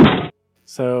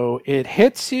 So it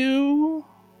hits you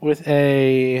with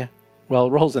it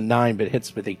rolls a 9, but it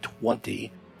hits with a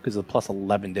 20 because of the plus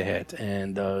 11 to hit,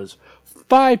 and does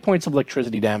 5 points of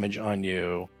electricity damage on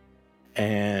you.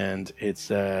 And it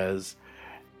says,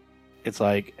 and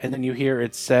then you hear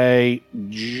it say,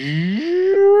 and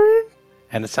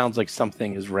it sounds like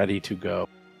something is ready to go.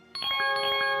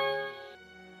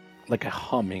 Like a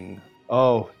humming.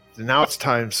 Oh, now it's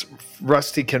time.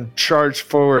 Rusty can charge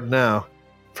forward now.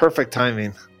 Perfect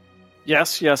timing.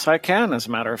 Yes, I can, as a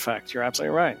matter of fact. You're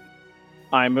absolutely right.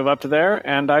 I move up to there,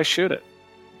 and I shoot it.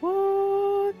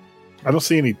 What? I don't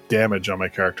see any damage on my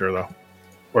character, though.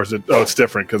 Or is it... Oh, it's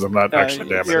different because I'm not actually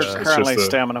damaged. You're It's currently just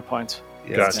stamina points.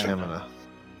 Yeah, Gotcha. stamina.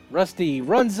 Rusty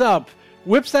runs up,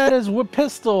 whips out his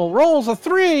pistol, rolls a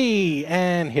 3,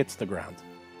 and hits the ground.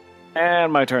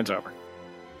 And my turn's over.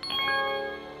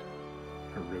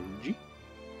 Hiroji.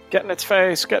 Get in its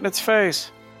face.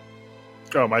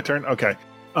 Oh, my turn? Okay.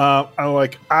 I'm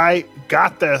like, I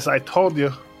got this. I told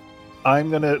you.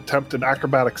 I'm going to attempt an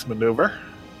acrobatics maneuver.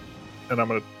 And I'm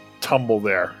going to tumble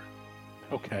there.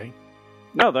 Okay.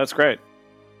 No, that's great.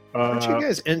 Aren't you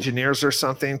guys engineers or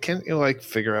something? Can't you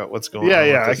figure out what's going on?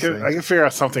 Yeah. I with this can thing? figure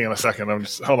out something in a second.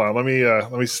 Hold on. Let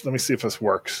me see if this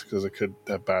works because it could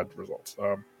have bad results.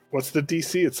 What's the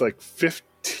DC? It's like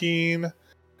 15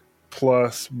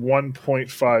 plus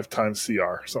 1.5 times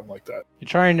CR, something like that. You're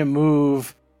trying to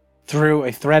move through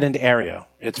a threatened area.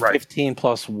 It's Right. 15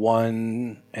 plus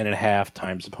 1.5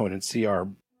 times opponent's CR.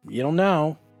 You don't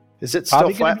know. Is it still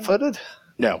Probably gonna be- flat-footed?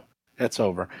 No, that's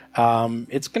over.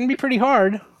 It's going to be pretty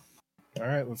hard. All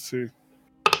right, let's see.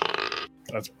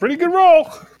 That's a pretty good roll.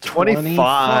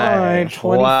 25. 25.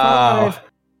 Wow.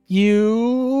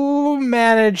 You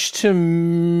manage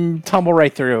to tumble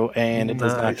right through, and it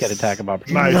does not get Nice. attack of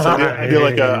opportunity. Nice. I do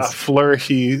like a Nice.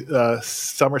 flourishy,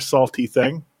 somersaulty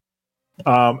thing.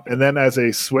 And then as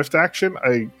a swift action,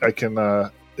 I can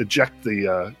eject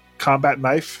the combat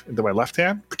knife into my left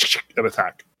hand and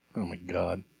attack. Oh my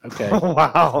god. Okay.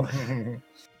 Wow.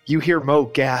 You hear Mo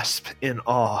gasp in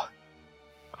awe.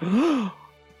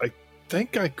 I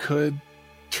think I could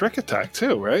trick attack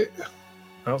too, right?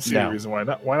 I don't see No. any reason why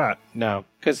not. Why not? No,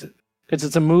 because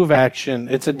it's a move action.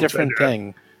 It's a different I do.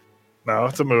 thing. No,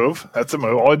 it's a move. That's a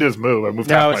move. All I did is move. I moved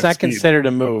No, half it's my not speed. considered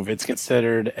a move. It's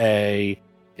considered a.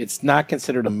 It's not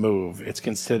considered a move. It's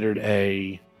considered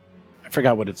a. I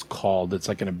forgot what it's called. It's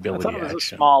like an I ability thought it was a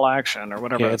action. small action or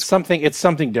whatever. Yeah, it's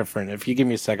something different. If you give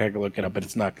me a sec, I can look it up, but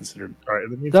it's not considered. All right.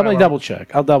 In the meantime, Double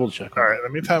check. I'll double check. All right. In the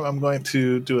meantime, I'm going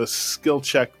to do a skill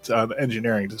check on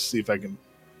engineering to see if I can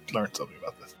learn something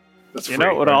about this. That's You free,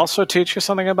 know what would right? also teach you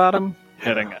something about him?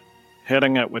 Hitting it.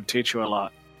 Hitting it would teach you a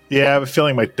lot. Yeah, I have a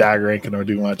feeling my dagger ain't going to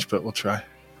do much, but we'll try.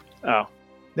 Oh.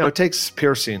 No, it takes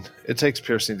piercing. It takes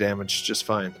piercing damage just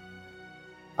fine.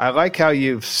 I like how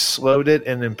you've slowed it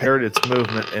and impaired its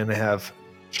movement and have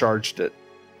charged it.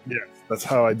 Yes, that's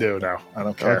how I do now. I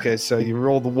don't care. Okay, so you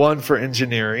rolled 1 for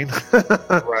engineering.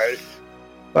 Right.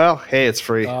 Well, hey, it's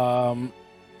free.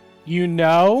 You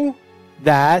know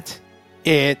that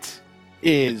it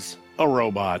is a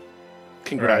robot.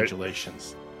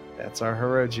 Congratulations. That's our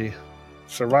Hiroji.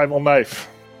 Survival knife.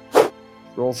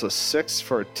 Rolls a 6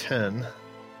 for a 10.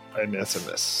 I miss. That's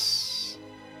a miss.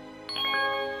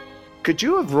 Could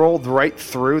you have rolled right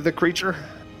through the creature?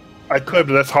 I could,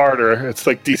 but that's harder. It's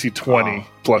like DC 20 Oh,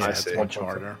 plus. I it's see. Much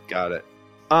harder. Got it.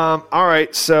 All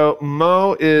right, so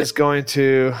Mo is going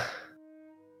to...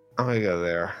 I'm going to go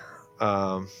there.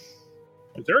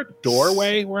 Is there a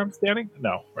doorway where I'm standing?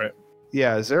 No, right?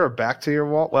 Yeah, is there a back to your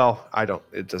wall? Well, I don't.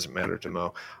 It doesn't matter to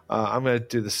Mo. I'm going to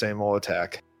do the same old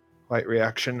attack. Light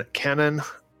reaction cannon.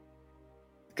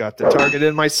 Got the target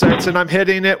in my sights, and I'm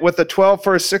hitting it with a 12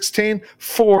 for a 16.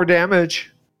 4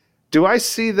 damage. Do I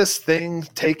see this thing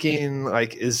taking,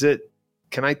 like, is it...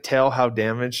 Can I tell how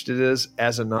damaged it is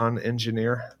as a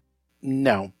non-engineer?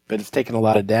 No, but it's taking a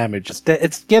lot of damage.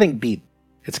 It's getting beat.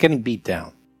 It's getting beat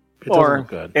down. It doesn't Or look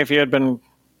good. if you had been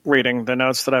reading the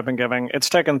notes that I've been giving, it's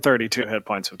taken 32 hit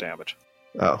points of damage.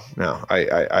 Oh, no.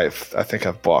 I think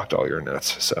I've blocked all your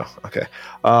notes, so, okay.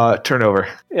 Turnover.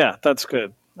 Yeah, that's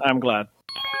good. I'm glad.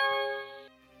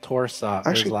 Torsop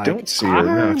I is actually like, don't see your I'm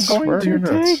notes. Where going are your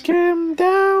to notes? take him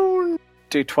down.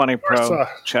 D20 Pro Ursa.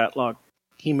 chat log.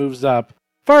 He moves up.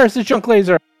 First, the junk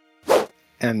laser.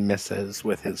 And misses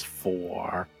with his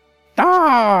 4.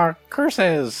 Ah!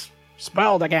 Curses!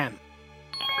 Spelled again.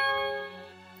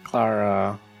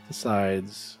 Clara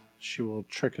decides she will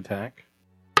trick attack.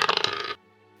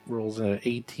 Rolls an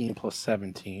 18 plus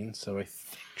 17, so I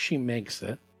think she makes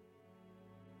it.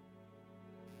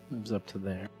 Moves up to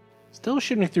there. Still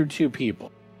shooting through 2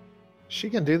 people. She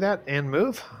can do that and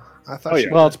move? I thought Oh, she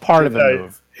yeah. Well, it's part of the Yeah.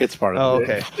 move. It's part of Oh, the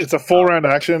okay. It's a full round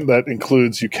action that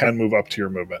includes you can move up to your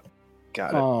movement.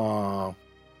 Got move. it. Oh,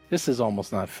 this is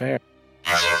almost not fair.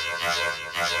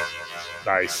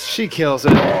 Nice. She kills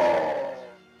it.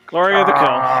 Glory of the kill.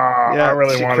 Yeah, I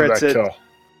really she wanted crits that it. kill.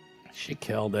 She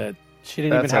killed it. She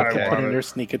didn't That's even have okay. to put in her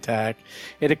sneak attack.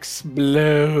 It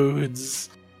explodes.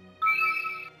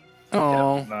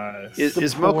 Oh, Nice.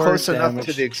 Is Mo poor close enough to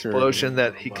damaged the explosion Kirby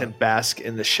that he can bask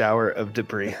in the shower of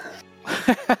debris?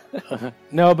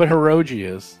 no, but Hiroji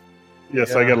is.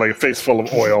 Yes, I get like a face full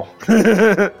of oil.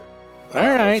 All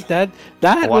right, that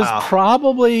Wow. was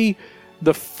probably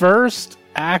the first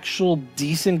actual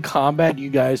decent combat you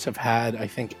guys have had, I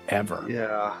think, ever.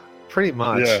 Yeah, pretty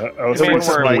much. Yeah, I was You mean Almost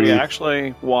where like- we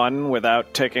actually won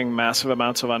without taking massive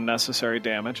amounts of unnecessary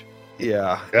damage?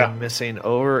 Yeah, Yeah. and missing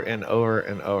over and over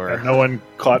and over. And no one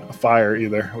caught fire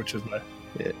either, which is nice.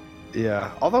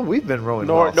 Yeah, although we've been rolling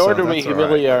Nor well, so do we that's all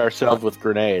humiliate right. ourselves with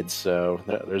grenades, so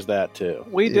there's that too.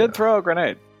 We Yeah. did throw a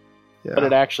grenade. Yeah. But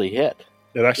it actually hit.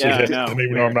 It actually Yeah, I hit. know. And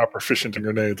even though I'm not proficient in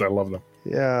grenades, I love them.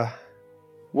 Yeah.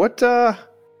 What, I'm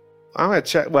gonna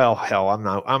check. Well, hell,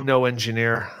 I'm no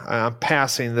engineer. I'm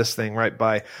passing this thing right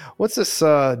by. What's this,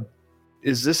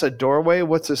 is this a doorway?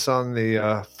 What's this on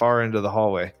the far end of the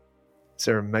hallway? Is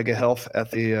there a mega health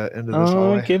at the end of this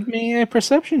hallway? Give me a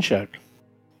perception check.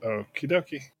 Okie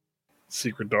dokie.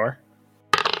 Secret door.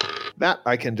 That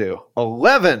I can do.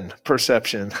 11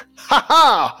 perception. Ha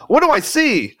ha! What do I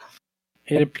see?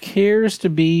 It appears to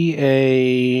be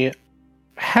a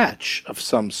hatch of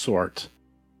some sort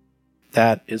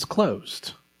that is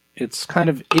closed. It's kind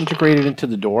of integrated into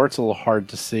the door. It's a little hard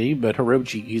to see, but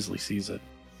Hiroji easily sees it.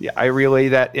 Yeah, I relay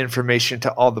that information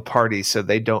to all the parties so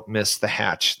they don't miss the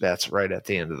hatch that's right at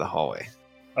the end of the hallway.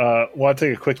 Want to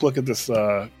take a quick look at this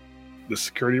the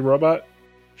security robot?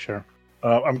 Sure.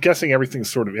 I'm guessing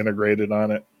everything's sort of integrated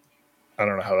on it. I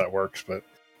don't know how that works, but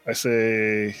I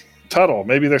say, Tuttle,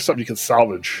 maybe there's something you can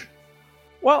salvage.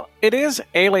 Well, it is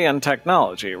alien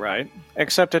technology, right?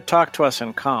 Except it talked to us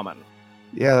in common.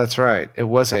 Yeah, that's right. It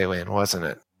was alien, wasn't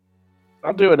it?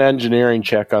 I'll do an engineering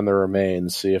check on the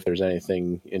remains, see if there's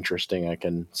anything interesting I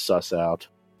can suss out.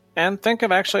 And think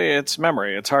of actually its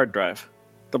memory, its hard drive.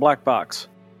 The black box.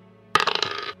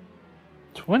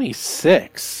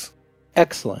 26.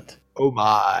 Excellent. Oh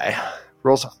my.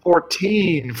 Rolls a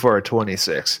 14 for a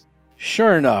 26.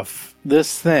 Sure enough,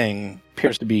 this thing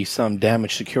appears to be some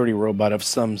damaged security robot of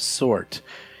some sort.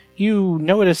 You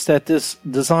notice that this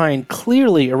design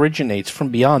clearly originates from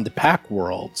beyond the Pack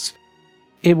Worlds.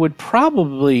 It would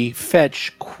probably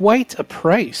fetch quite a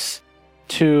price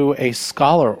to a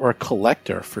scholar or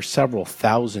collector for several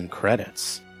thousand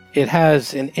credits. It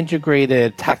has an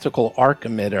integrated tactical arc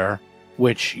emitter,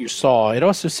 which you saw. It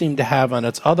also seemed to have on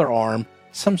its other arm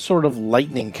some sort of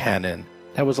lightning cannon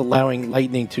that was allowing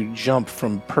lightning to jump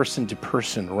from person to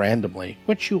person randomly,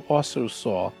 which you also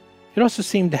saw. It also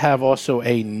seemed to have also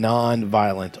a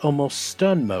non-violent, almost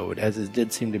stun mode, as it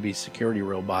did seem to be a security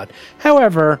robot.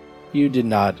 However, you did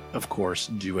not, of course,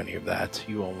 do any of that.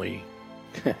 You only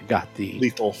got the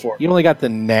Lethal form. You only got the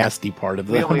nasty part of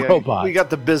the robot. We got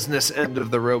the business end of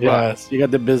the robot. Yes, you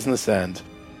got the business end.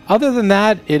 Other than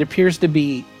that, it appears to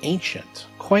be ancient,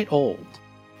 quite old,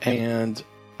 and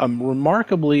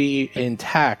remarkably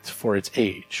intact for its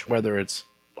age, whether it's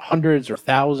hundreds or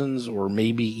thousands or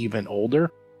maybe even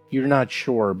older. You're not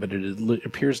sure, but it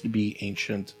appears to be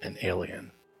ancient and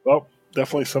alien. Well,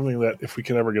 definitely something that if we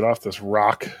can ever get off this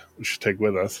rock, we should take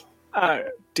with us.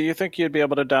 Do you think you'd be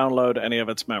able to download any of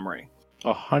its memory?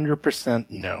 100%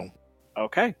 no.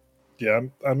 Okay. Yeah,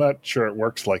 I'm not sure it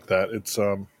works like that. It's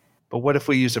But what if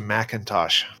we use a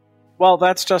Macintosh? Well,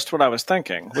 that's just what I was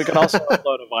thinking. We could also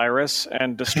upload a virus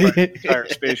and destroy the entire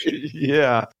species.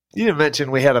 Yeah. You didn't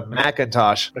mention we had a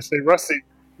Macintosh. I say,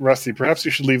 Rusty, perhaps you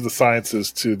should leave the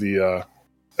sciences to the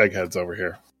eggheads over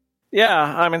here. Yeah,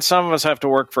 I mean, some of us have to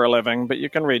work for a living, but you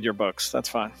can read your books. That's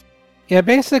fine. Yeah,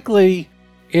 basically,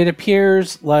 it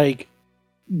appears like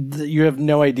you have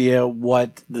no idea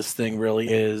what this thing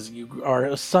really is. You are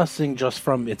sussing just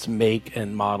from its make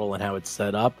and model and how it's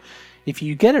set up. If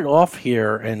you get it off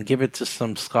here and give it to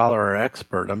some scholar or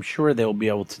expert, I'm sure they'll be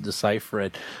able to decipher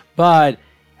it. But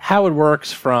how it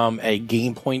works from a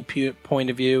game point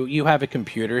of view, you have a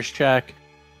computer's check,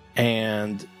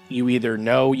 and you either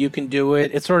know you can do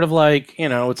it. It's sort of like,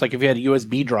 it's like if you had a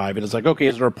USB drive, and it's like, okay,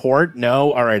 is it a report?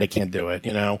 No? All right, I can't do it,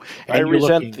 And I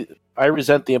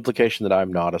resent the implication that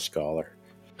I'm not a scholar.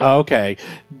 Okay.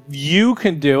 You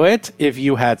can do it if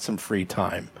you had some free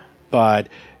time. But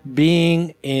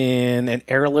being in an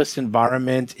airless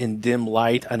environment in dim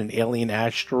light on an alien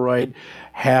asteroid,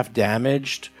 half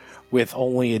damaged, with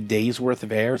only a day's worth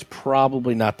of air is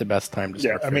probably not the best time to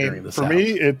start figuring this out. For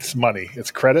me, it's money.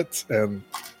 It's credits, and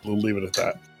we'll leave it at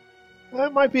that.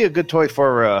 That might be a good toy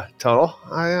for Total.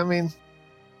 I mean, I'm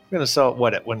going to sell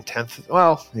it, at 1/10?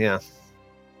 Well, yeah.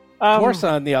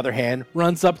 Torsa, on the other hand,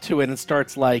 runs up to it and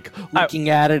starts looking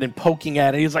at it and poking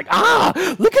at it. He's like,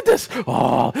 look at this.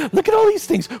 Oh, look at all these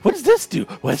things. What does this do?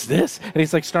 What's this? And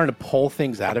he's starting to pull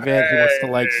things out of it. He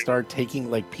wants to start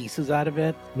taking pieces out of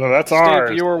it. No, that's Steve,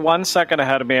 ours. you were 1 second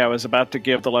ahead of me. I was about to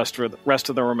give the rest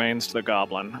of the remains to the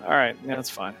goblin. All right, yeah,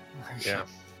 that's fine. Yeah.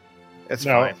 It's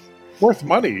fine. Worth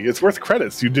money. It's worth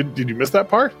credits. Did you miss that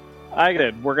part? I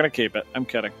did. We're going to keep it. I'm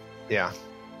kidding. Yeah.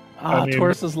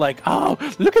 Torsa's like,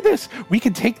 look at this. We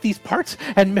can take these parts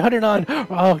and put it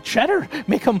on Cheddar.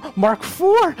 Make them Mark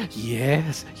IV.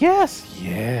 Yes.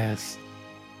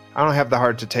 I don't have the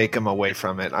heart to take him away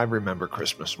from it. I remember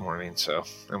Christmas morning, so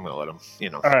I'm going to let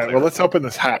him, All right, well, let's open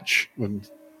this hatch.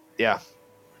 Yeah.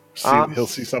 He'll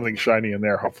see something shiny in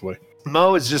there, hopefully.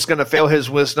 Mo is just going to fail his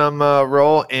wisdom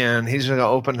roll, and he's going to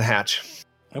open the hatch.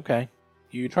 Okay.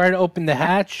 You try to open the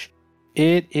hatch.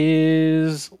 It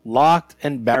is locked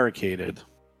and barricaded.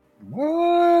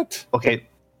 What? Okay.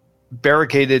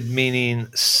 Barricaded meaning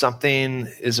something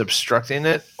is obstructing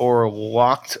it, or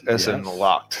locked as in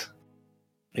locked?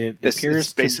 It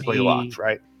appears basically locked,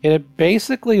 right? It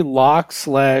basically locks /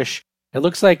 it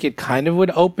looks like it kind of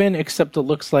would open, except it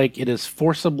looks like it is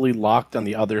forcibly locked on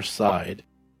the other side.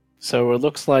 So it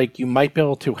looks like you might be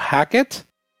able to hack it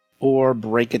or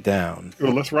break it down.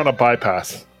 Well, let's run a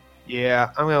bypass. Yeah,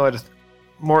 I'm going to let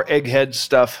more egghead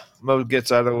stuff. Mo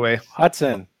gets out of the way.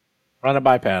 Hudson, run a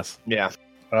bypass. Yeah.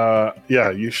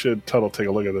 You should take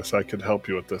a look at this. I could help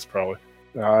you with this, probably.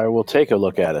 I will take a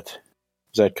look at it.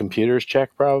 Is that computer's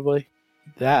check, probably?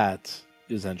 That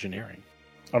is engineering.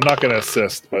 I'm not going to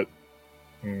assist, but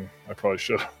I probably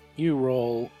should. You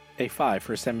roll a 5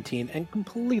 for 17 and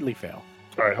completely fail.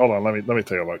 All right, hold on. Let me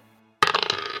take a look.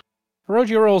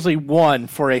 Hiroji rolls a 1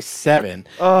 for a 7.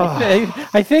 Oh.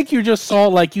 I think you just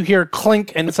saw, you hear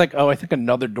clink, and it's like, I think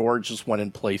another door just went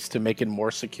in place to make it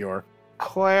more secure.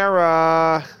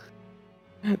 Clara.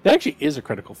 That actually is a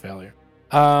critical failure.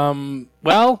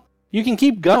 Well, you can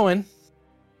keep going.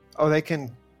 Oh, they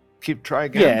can try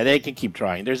again? Yeah, they can keep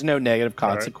trying. There's no negative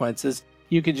consequences. Right.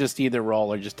 You can just either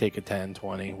roll or just take a 10,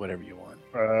 20, whatever you want.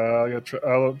 How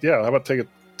about take a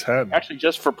 10. Actually,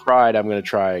 just for pride, I'm going to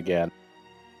try again.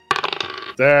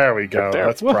 There we go. There.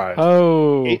 That's pride.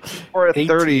 Oh, 8 or a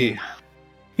 30. 18.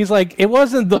 He's like, it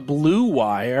wasn't the blue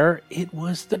wire, it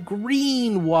was the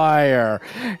green wire.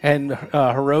 And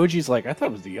Hiroji's like, I thought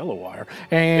it was the yellow wire.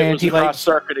 And It was he like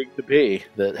cross-circuiting the bee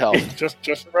that helped.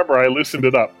 Just remember, I loosened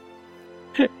it up.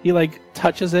 he like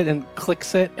touches it and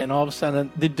clicks it, and all of a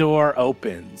sudden the door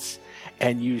opens,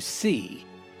 and you see,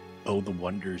 oh, the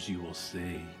wonders you will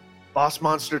see. Boss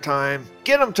monster time.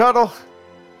 Get him, Tuttle.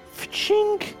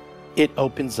 Chink! It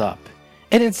opens up,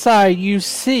 and inside you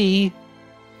see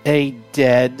a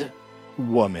dead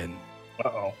woman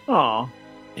Uh-oh. Aw.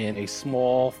 in a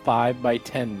small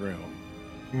 5x10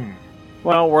 room.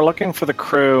 Well, we're looking for the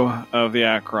crew of the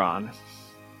Akron.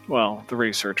 Well, the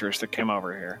researchers that came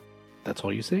over here. That's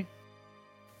all you see?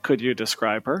 Could you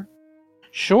describe her?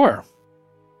 Sure.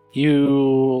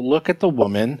 You look at the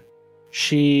woman.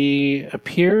 She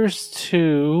appears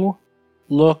to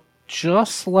look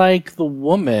just like the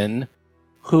woman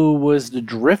who was the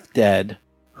Drift Dead,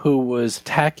 who was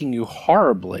attacking you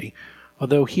horribly,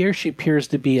 although here she appears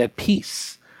to be at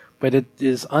peace. But it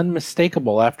is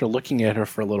unmistakable after looking at her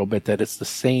for a little bit that it's the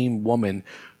same woman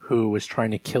who was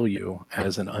trying to kill you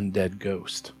as an undead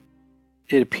ghost.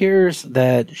 It appears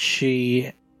that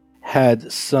she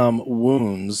had some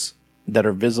wounds that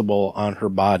are visible on her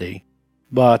body,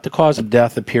 but the cause of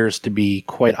death appears to be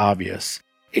quite obvious.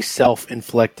 A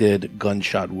self-inflicted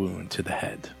gunshot wound to the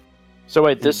head. So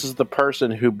wait, this is the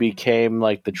person who became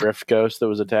like the drift ghost that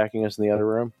was attacking us in the other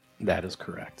room? That is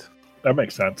correct. That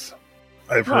makes sense.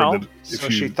 I've Well, heard that if So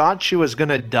you... she thought she was going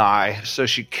to die, so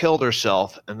she killed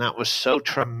herself, and that was so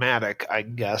traumatic, I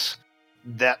guess.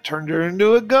 That turned her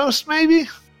into a ghost, maybe?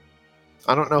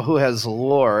 I don't know who has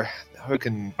lore. Who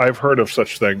can... I've heard of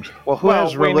such things. Well, who Well,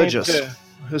 has we need religious? to-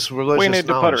 Who's religious We need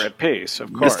to put knowledge? her at peace,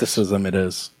 of course. Mysticism it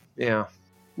is. Yeah.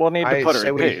 We'll need to I put her say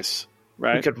at we- peace,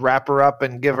 right? We could wrap her up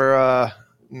and give her a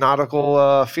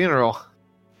nautical funeral.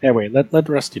 Yeah, wait, let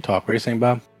Rusty talk. What are you saying,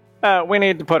 Bob? We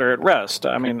need to put her at rest.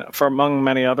 I mean, for among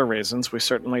many other reasons, we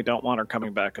certainly don't want her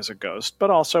coming back as a ghost, but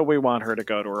also we want her to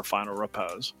go to her final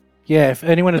repose. Yeah, if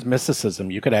anyone has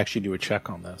mysticism, you could actually do a check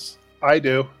on this. I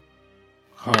do.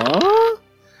 Huh?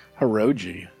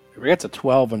 Hiroji. We got to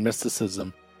 12 on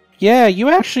mysticism. Yeah,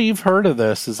 you've heard of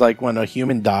this. It's like when a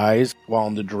human dies while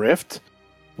in the drift,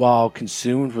 while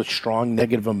consumed with strong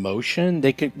negative emotion,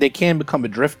 they can become a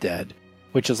drift dead,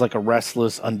 which is like a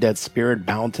restless undead spirit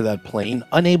bound to that plane,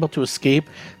 unable to escape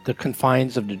the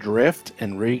confines of the drift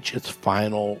and reach its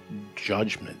final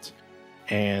judgment.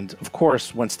 And of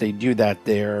course, once they do that,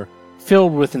 they're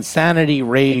filled with insanity,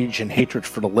 rage, and hatred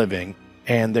for the living,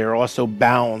 and they're also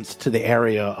bound to the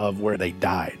area of where they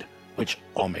died, which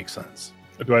all makes sense.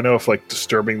 Do I know if like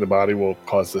disturbing the body will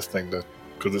cause this thing to...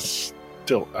 Because it's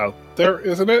still out there,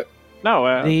 isn't it?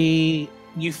 No,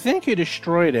 You think you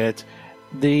destroyed it.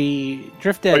 The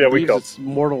Drift Dead we leaves killed. its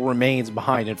mortal remains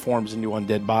behind and forms a new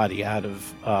undead body out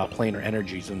of planar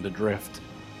energies in the Drift.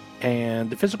 And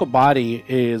the physical body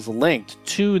is linked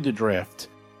to the Drift.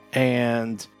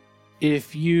 And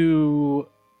if you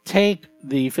take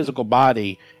the physical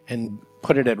body and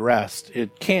put it at rest,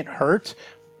 it can't hurt,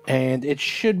 and it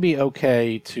should be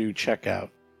okay to check out.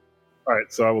 All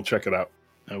right, so I will check it out.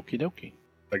 Okie dokie.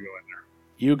 I go in there.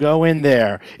 You go in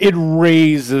there. It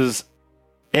raises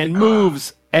and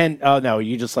moves, and oh no,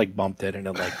 you just like bumped it and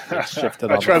it like it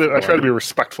shifted. I on try the to floor. be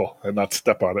respectful and not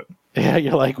step on it. Yeah,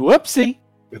 you're like whoopsie.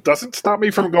 It doesn't stop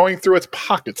me from going through its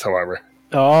pockets, however.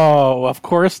 Oh, of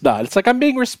course not. It's like I'm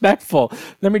being respectful.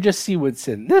 Let me just see what's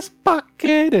in this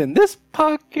pocket and this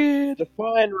pocket.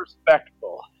 Define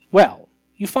respectful. Well,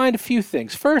 you find a few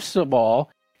things. First of all,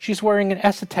 she's wearing an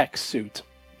Esotech suit,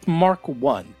 Mark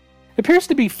 1. It appears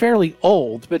to be fairly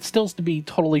old, but still to be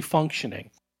totally functioning.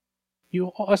 You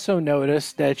also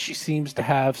notice that she seems to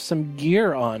have some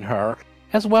gear on her,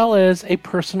 as well as a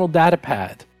personal data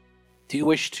pad. Do you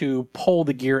wish to pull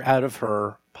the gear out of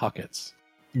her pockets?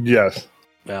 Yes.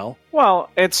 Well,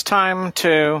 it's time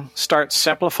to start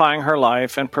simplifying her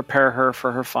life and prepare her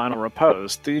for her final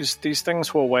repose. These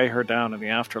things will weigh her down in the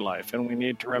afterlife, and we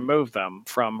need to remove them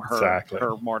from her, Exactly.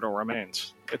 her mortal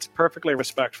remains. It's perfectly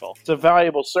respectful. It's a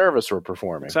valuable service we're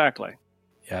performing. Exactly.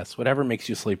 Yes, whatever makes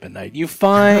you sleep at night. You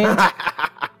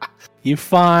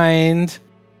find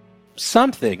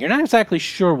something. You're not exactly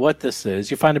sure what this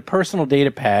is. You find a personal data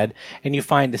pad, and you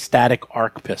find a static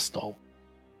arc pistol.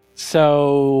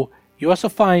 So you also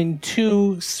find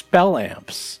 2 spell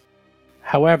amps.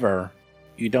 However,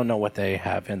 you don't know what they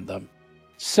have in them.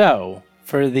 So,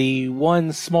 for the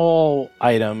one small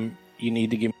item, you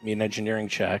need to give me an engineering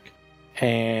check.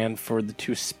 And for the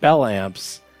 2 spell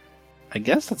amps, I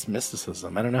guess that's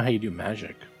mysticism. I don't know how you do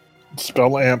magic.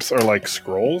 Spell amps are like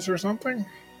scrolls or something?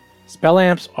 Spell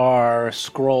amps are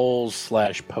scrolls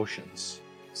 / potions.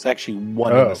 It's actually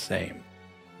one and the same.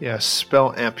 Yeah,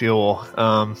 spell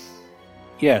ampule.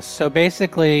 Yes, so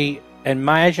basically, a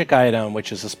magic item,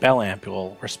 which is a spell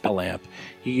ampule or spell amp,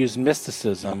 you use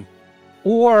mysticism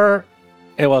or,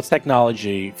 well, it's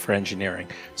technology for engineering.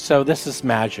 So this is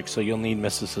magic, so you'll need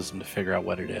mysticism to figure out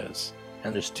what it is.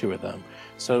 And there's 2 of them.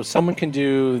 So someone can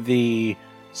do the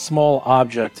small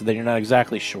object that you're not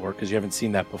exactly sure because you haven't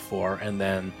seen that before, and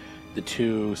then the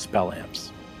 2 spell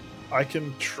amps. I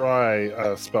can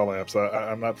try spell amps.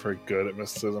 I'm not very good at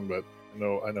mysticism, but I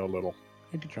know a little.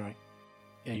 You can try.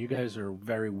 Yeah, you guys are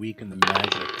very weak in the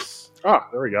magics. Ah,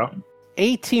 there we go.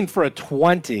 18 for a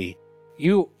 20.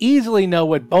 You easily know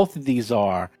what both of these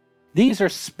are. These are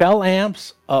spell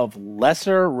amps of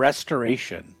lesser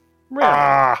restoration. Really?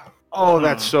 Ah, Oh,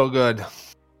 that's so good.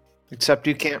 Except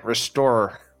you can't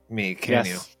restore me, can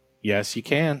you? Yes, you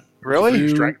can. Really? You-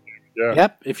 strength. Yeah.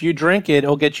 Yep. If you drink it,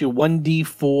 it'll get you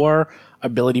 1d4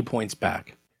 ability points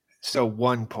back. So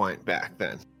 1 point back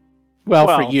then. Well,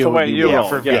 Well, for you, the way it'd be you one. roll.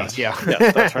 for yes. me, yeah.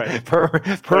 Yes, that's right.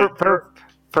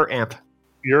 per amp.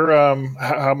 You're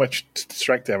how much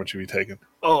strength damage have you taken?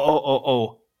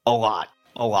 Oh, a lot.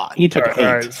 He took All 8.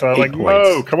 right, so I'm 8 like, points.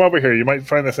 Mo, come over here. You might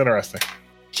find this interesting.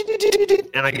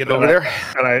 And I get over there.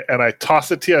 And I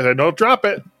toss it to you. I say, don't drop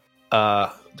it.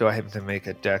 Do I have to make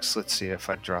a dex? Let's see if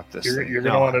I drop this. You're thing. gonna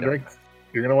No, want I to don't. drink.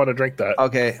 You're gonna want to drink that.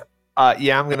 Okay.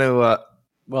 Yeah, I'm gonna.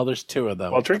 Well, there's 2 of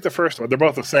them. Well, drink the first one. They're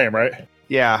both the same, right?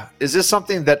 Yeah. Is this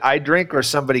something that I drink or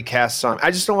somebody casts on?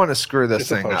 I just don't want to screw this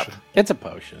It's a thing up. potion. It's a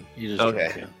potion. You just Okay.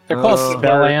 drink it. They're called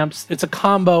spell Uh, amps. It's a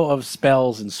combo of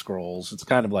spells and scrolls. It's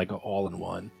kind of like an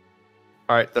all-in-one.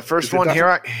 All right. The first Is it one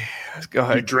here. Go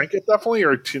You ahead. drink it definitely,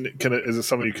 or can it? Is it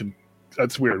something you can?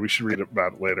 That's weird. We should read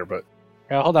about it later, but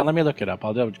Hold on, let me look it up.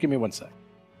 Give me 1 sec.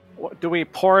 Do we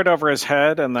pour it over his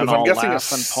head and then because I'm all guessing a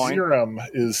laugh and point? serum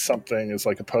is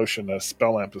like a potion. A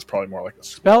spell amp is probably more like a.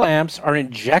 Spell amps are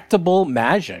injectable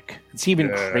magic. It's even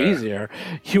Yeah. crazier.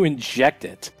 You inject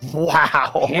it.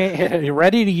 Wow.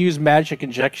 Ready to use magic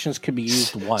injections can be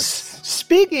used once.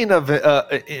 Speaking of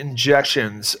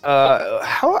injections,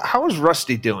 how is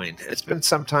Rusty doing? It's been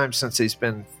some time since he's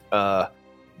been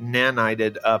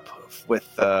nanited up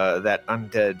with that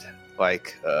undead. I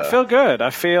feel good. I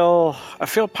feel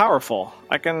powerful.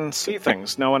 I can see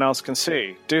things no one else can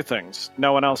see. Do things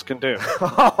no one else can do.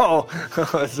 Oh,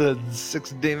 it's a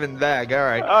 6 demon bag. All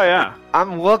right. Oh yeah.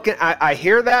 I'm looking. I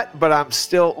hear that, but I'm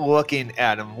still looking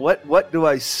at him. What do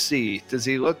I see? Does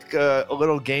he look a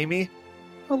little gamey?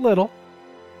 A little.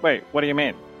 Wait, what do you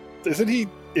mean? Isn't he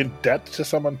in debt to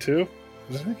someone too?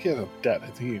 I think he has a debt. I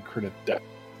think he incurred a debt.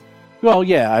 Well,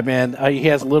 yeah, I mean, he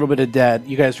has a little bit of debt.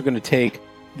 You guys are going to take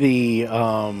the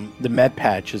med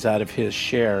patches out of his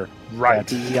share. Right.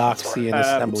 The Eoxy and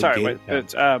Assembly sorry, Gate.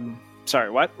 wait,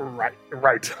 sorry, what?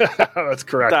 Right. That's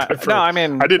correct. No, I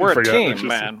mean I didn't we're a forget. team, It's just-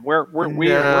 man. We're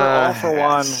all for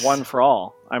one for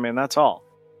all. I mean, that's all.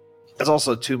 That's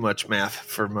also too much math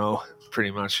for Mo. Pretty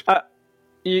much.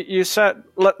 You said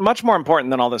much more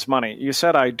important than all this money. You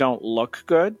said I don't look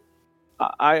good.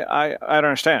 I don't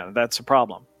understand. That's a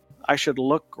problem. I should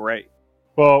look great.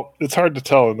 Well, it's hard to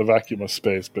tell in the vacuum of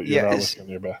space, but you're Yeah, not it's- looking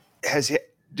nearby.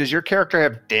 Does your character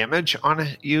have damage on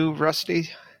you, Rusty?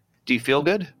 Do you feel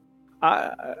good?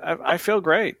 I feel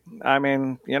great. I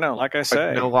mean, like I say,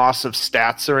 Like no loss of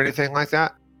stats or anything like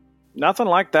that? nothing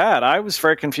like that. I was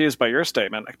very confused by your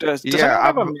statement. Does Yeah, anyone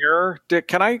have a I'm- mirror?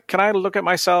 Can I look at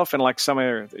myself in like some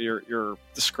of your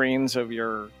the screens of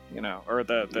your or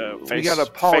the face? We got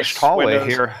a polished face hallway windows?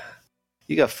 here.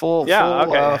 You got full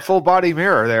okay. full body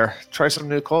mirror there. Try some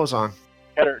new clothes on.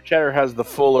 Cheddar has the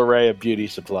full array of beauty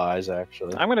supplies,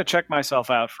 actually. I'm going to check myself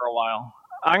out for a while.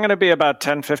 I'm going to be about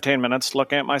 10-15 minutes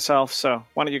looking at myself. So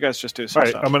why don't you guys just do some All right,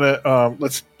 stuff? I'm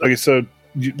gonna so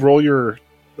you roll your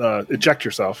eject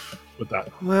yourself with that.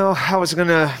 Well, I was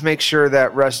gonna make sure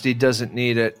that Rusty doesn't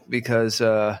need it because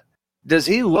does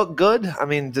he look good? I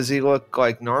mean, does he look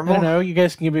like I normal? don't know. You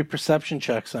guys can give me perception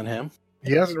checks on him.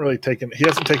 He hasn't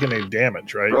taken any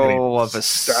damage, right? Roll Any of a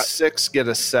stat- 6, get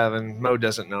a 7. Mo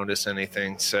doesn't notice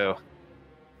anything, so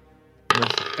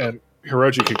and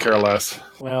Hiroji could care less.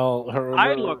 Well,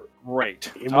 I look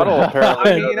great. Tuttle,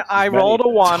 apparently. I mean, I rolled a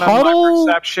 1 on Tuttle-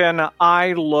 my perception.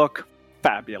 I look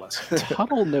fabulous.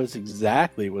 Tuttle knows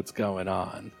exactly what's going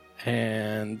on,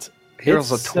 and he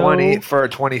rolls a it's 20 so- for a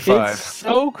 25. It's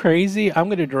so crazy. I'm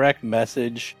going to direct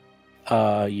message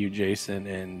you, Jason,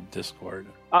 in Discord.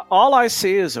 All I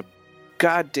see is a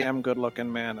goddamn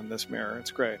good-looking man in this mirror. It's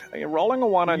great. Rolling a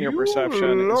 1 on your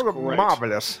perception is great.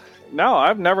 Marvelous. No,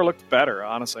 I've never looked better,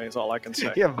 honestly, is all I can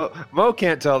say. Yeah, Mo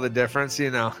can't tell the difference, you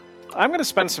know. I'm going to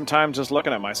spend some time just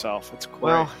looking at myself. It's great.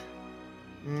 Well,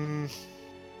 I'm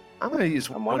going to use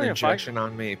one wondering if injection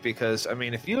on me because, I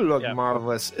mean, if you look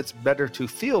marvelous, it's better to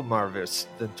feel marvelous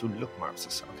than to look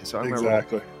marvelous. Okay, so I'm going to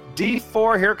roll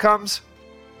D4. Here comes.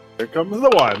 Here comes the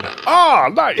 1. Oh,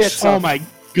 nice. Oh my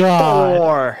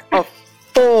god. 4. A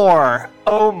 4.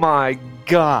 Oh my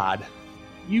god.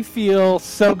 You feel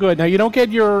so good. Now you don't get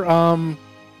your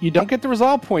you don't get the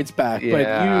resolve points back, but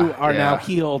you are now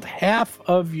healed. Half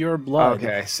of your blood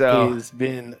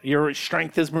your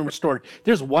strength has been restored.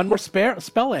 There's one more spell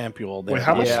ampule there. Wait,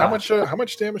 how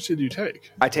much damage did you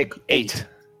take? I take 8.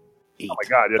 Oh my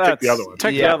god, take the other one.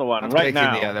 Take the other one right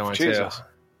now. The other one Jesus. too.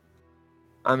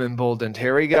 I'm emboldened.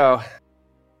 Here we go.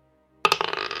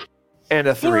 And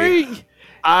a 3.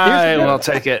 I will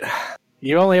take it.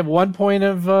 You only have 1 point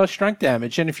of strength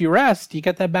damage, and if you rest, you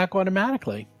get that back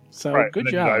automatically. So good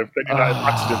job.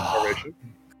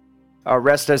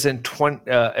 Rest as in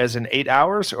 8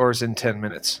 hours, or as in 10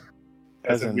 minutes?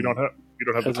 As in, you don't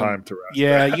have the time to rest.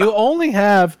 Yeah, you only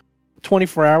have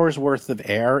 24 hours worth of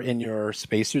air in your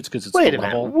spacesuits because it's Wait a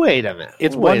minute.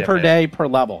 It's one per day per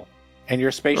level, and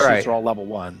your spacesuits are all level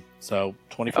 1. So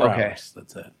 24 hours.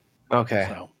 That's it. Okay.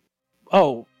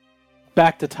 So,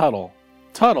 back to Tuttle.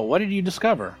 Tuttle, what did you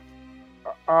discover?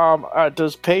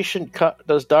 Does doctor-patient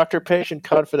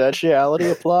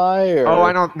confidentiality apply? Or? Oh,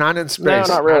 I don't. Not in space.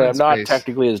 No, not really. I'm not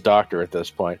technically his doctor at this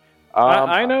point.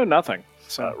 I know nothing.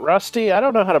 So Rusty, I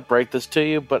don't know how to break this to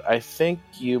you, but I think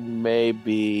you may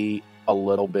be a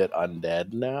little bit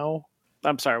undead now.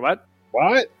 I'm sorry. What?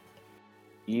 What?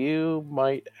 You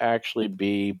might actually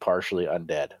be partially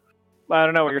undead. I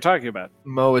don't know what you're talking about.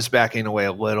 Mo is backing away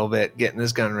a little bit, getting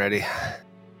his gun ready.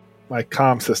 My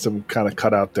comm system kind of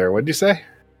cut out there. What did you say?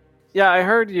 Yeah, I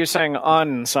heard you saying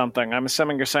something. I'm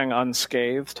assuming you're saying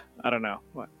unscathed. I don't know.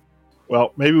 What?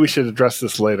 Well, maybe we should address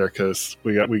this later because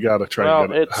we got to try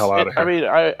to get the hell out of here. I mean,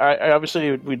 I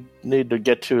obviously we need to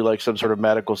get to like some sort of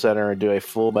medical center and do a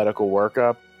full medical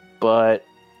workup. But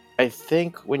I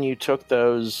think when you took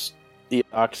the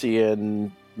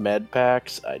Oxyan med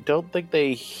packs, I don't think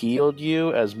they healed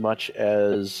you as much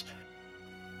as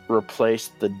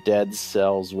replaced the dead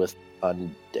cells with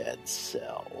undead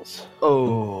cells.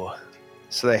 Oh,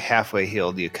 so they halfway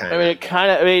healed you, kind of.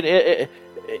 I mean,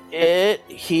 it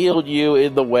healed you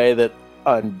in the way that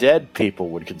undead people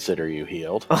would consider you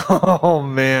healed. Oh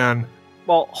man.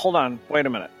 Well, hold on. Wait a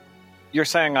minute. You're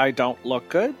saying I don't look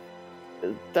good?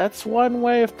 That's one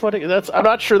way of putting it. I'm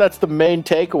not sure that's the main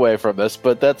takeaway from this,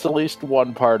 but that's at least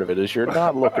one part of it. Is you're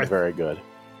not looking very good.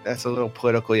 That's a little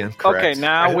politically incorrect. Okay,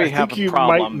 now we have a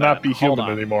problem. I think you might not be human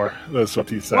anymore. That's what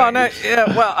he's saying. Well, no,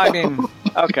 I mean,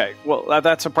 okay, well,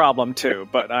 that's a problem too.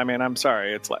 But I mean, I'm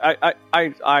sorry. It's like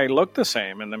I look the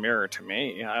same in the mirror to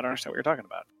me. I don't understand what you're talking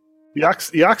about. The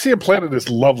Oxyan planet is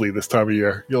lovely this time of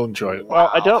year. You'll enjoy it. Well,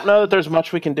 I don't know that there's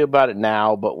much we can do about it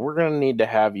now, but we're going to need to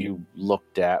have you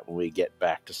looked at when we get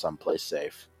back to someplace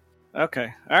safe.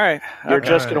 Okay, all right. You're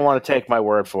just going to want to take my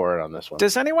word for it on this one.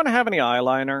 Does anyone have any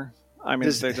eyeliner? I mean,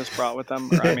 they just brought with them?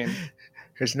 Or, I mean,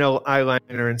 there's no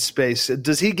eyeliner in space.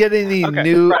 Does he get any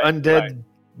new undead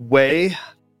way?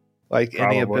 Like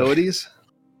Probably. Any abilities?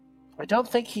 I don't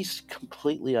think he's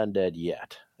completely undead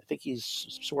yet. I think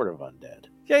he's sort of undead.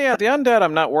 Yeah, the undead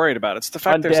I'm not worried about. It's the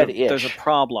fact there's a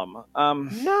problem.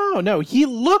 No, he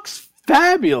looks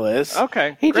fabulous.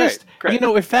 Okay, Great.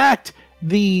 In fact,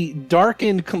 the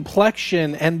darkened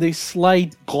complexion and the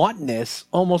slight gauntness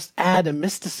almost add a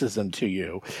mysticism to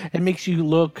you. It makes you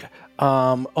look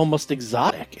almost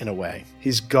exotic in a way.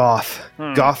 He's goth.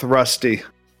 Goth Rusty.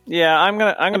 Yeah, I'm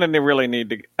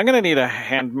gonna need a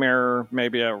hand mirror,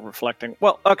 maybe a reflecting.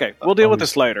 Well, okay, we'll deal with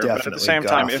this later. But at the same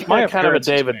time, if my kind of a appearance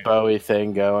is David Bowie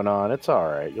thing going on, it's all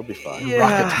right. You'll be fine.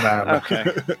 Yeah, okay.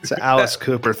 It's an Alice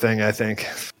Cooper thing, I think.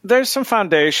 There's some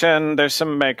foundation, there's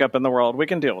some makeup in the world. We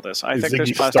can deal with this. I think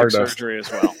there's plastic surgery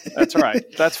as well. That's all right.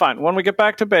 That's fine. When we get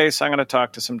back to base, I'm going to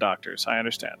talk to some doctors. I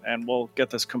understand, and we'll get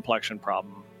this complexion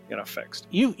problem, fixed.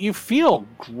 You feel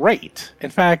great. In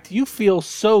fact, you feel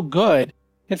so good.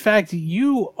 In fact,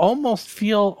 you almost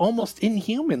feel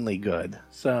inhumanly good.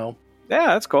 So yeah,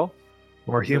 that's cool.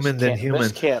 More human than human.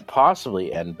 This can't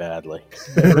possibly end badly.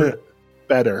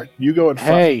 Better. You go and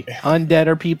hey, undead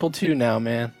are people too now,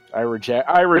 man. I reject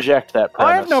that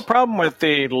premise. I have no problem with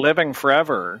the living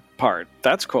forever part.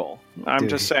 That's cool. I'm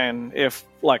just saying, if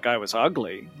I was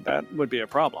ugly, that would be a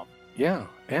problem. Yeah.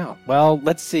 Well,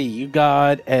 let's see. You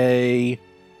got a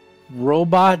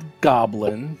robot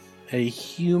goblin, a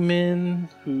human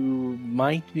who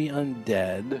might be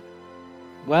undead.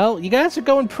 Well, you guys are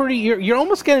going pretty... You're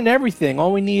almost getting everything.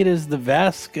 All we need is the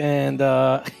Vesk, and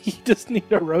you just need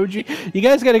Oroji. You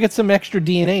guys got to get some extra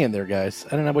DNA in there, guys.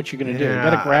 I don't know what you're going to do. You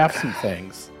got to graft some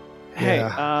things. Hey,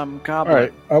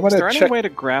 Goblin, right, is there any way to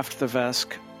graft the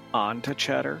Vesk onto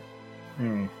Cheddar?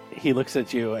 He looks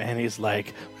at you and he's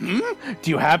like, do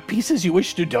you have pieces you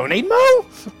wish to donate, Mo?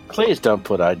 Please don't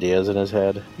put ideas in his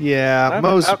head. Yeah,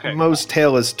 Mo's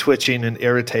tail is twitching in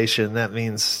irritation. That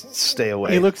means stay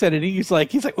away. He looks at it and he's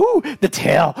like, ooh, the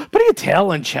tail. Putting a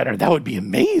tail on Cheddar, that would be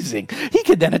amazing. He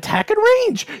could then attack at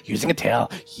range using a tail.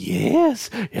 Yes.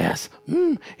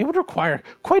 It would require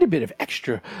quite a bit of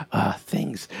extra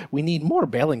things. We need more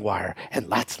baling wire and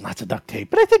lots and lots of duct tape.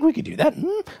 But I think we could do that.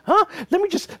 Let me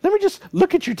just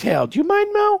look at your tail. Do you mind,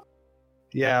 Mo?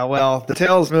 Yeah, well, the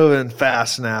tail's moving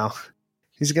fast now.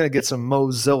 He's going to get some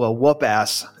Mozilla whoop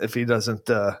ass if he doesn't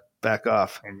back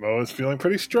off. And Mo is feeling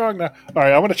pretty strong now. All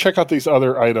right, I want to check out these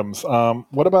other items.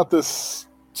 What about this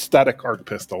static arc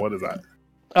pistol? What is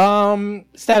that?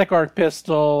 Static arc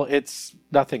pistol, it's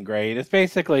nothing great.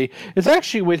 It's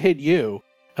actually would hit you.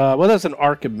 There's an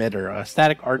arc emitter. A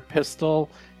static arc pistol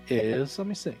is, let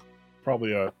me see.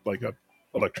 Probably a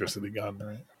electricity gun,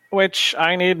 right? Which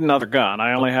I need another gun.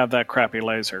 I only have that crappy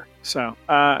laser. So,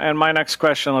 and my next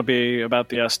question will be about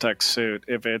the S-Tech suit,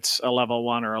 if it's a level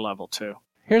 1 or a level 2.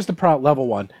 Here's the level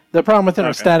 1. The problem with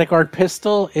a static arc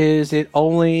pistol is it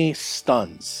only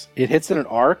stuns. It hits in an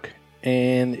arc,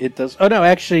 and it does... Oh, no,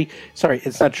 actually, sorry,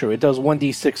 it's not true. It does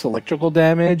 1d6 electrical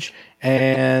damage,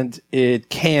 and it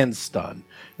can stun.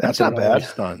 That's not bad.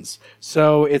 Stuns.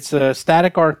 So it's a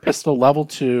static arc pistol level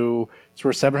 2... It's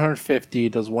worth 750.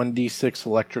 It does 1d6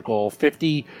 electrical,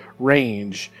 50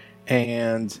 range,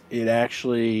 and it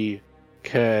actually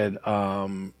could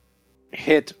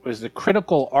hit was the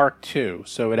critical arc 2,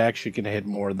 so it actually can hit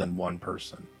more than one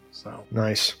person. So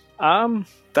nice.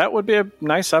 That would be a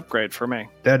nice upgrade for me.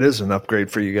 That is an upgrade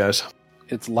for you guys.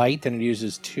 It's light and it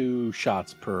uses 2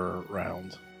 shots per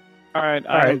round. All right,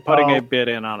 I'm putting a bid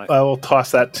in on it. I will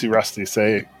toss that to Rusty.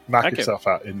 Say, knock yourself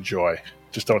out. Enjoy.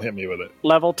 Just don't hit me with it.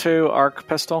 Level 2 arc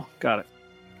pistol. Got it.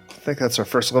 I think that's our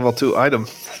first level 2 item.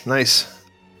 Nice.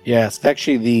 Yes,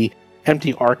 actually the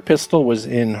empty arc pistol was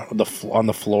on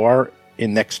the floor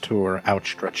next to her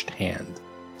outstretched hand.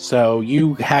 So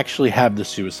you actually have the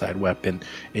suicide weapon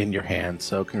in your hand.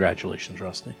 So congratulations,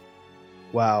 Rusty.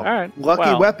 Wow. All right.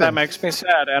 Lucky weapon. That makes me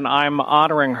sad, and I'm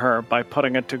honoring her by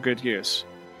putting it to good use.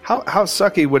 How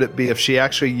sucky would it be if she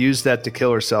actually used that to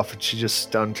kill herself and she just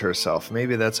stunned herself?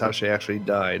 Maybe that's how she actually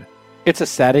died. It's a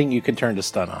setting you can turn to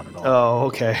stun on and off. Oh,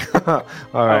 okay.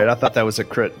 All right. I thought that was a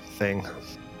crit thing.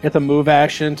 It's a move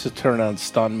action to turn on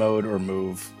stun mode or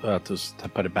move to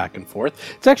put it back and forth.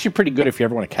 It's actually pretty good if you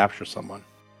ever want to capture someone.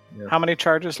 Yeah. How many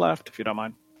charges left, if you don't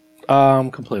mind?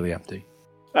 Completely empty.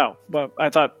 Oh, well, I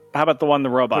thought, how about the one the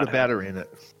robot Put a battery in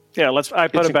it. Yeah, I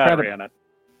put a battery in it.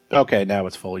 Okay, now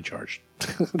it's fully charged.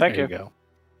 Thank you. Go.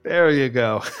 There you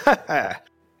go.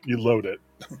 You load it.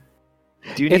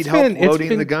 Do you need help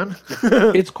loading the gun?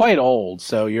 It's quite old,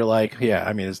 so you're like, yeah,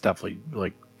 I mean, it's definitely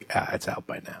like, it's out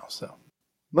by now, so.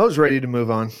 Mo's ready to move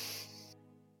on.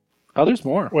 Oh, there's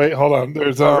more. Wait, hold on.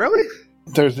 There's really?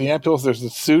 There's the ampules, there's the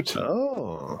suit.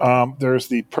 Oh. There's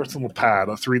the personal pad.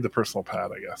 Let's read the personal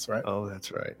pad, I guess, right? Oh,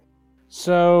 that's right.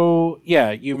 So,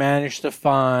 yeah, you managed to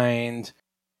find...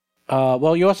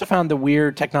 you also found the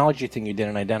weird technology thing you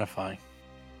didn't identify.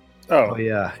 Oh,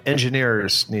 yeah.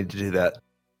 Engineers need to do that.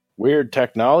 Weird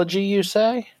technology, you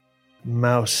say?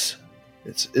 Mouse.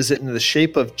 Is it in the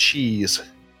shape of cheese?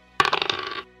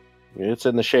 It's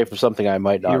in the shape of something I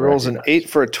might not He rolls recognize. an 8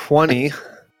 for a 20.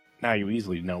 Now you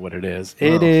easily know what it is. Oh.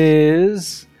 It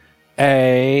is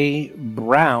a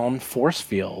brown force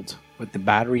field with the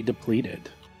battery depleted.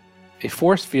 A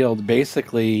force field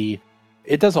basically...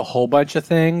 It does a whole bunch of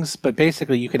things, but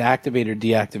basically you can activate or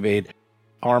deactivate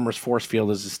Armor's force field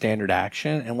as a standard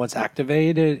action, and once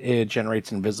activated, it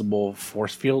generates an invisible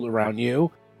force field around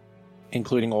you,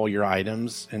 including all your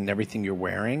items and everything you're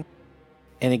wearing,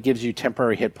 and it gives you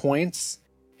temporary hit points,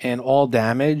 and all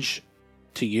damage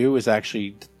to you is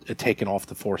actually taken off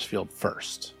the force field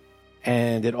first.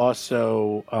 And it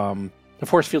also, the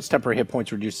force field's temporary hit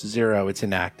points reduced to 0, it's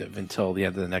inactive until the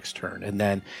end of the next turn, and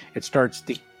then it starts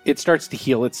to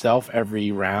heal itself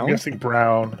every round. I'm guessing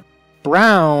brown.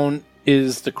 Brown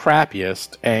is the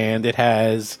crappiest, and it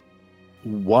has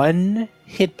 1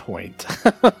 hit point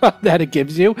that it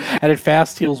gives you, and it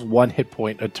fast heals 1 hit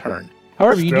point a turn.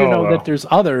 However, you do know that there's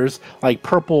others, like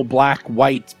purple, black,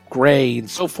 white, gray, and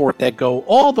so forth, that go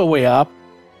all the way up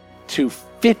to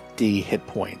 50 hit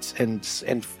points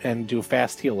and do a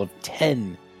fast heal of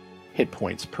 10 hit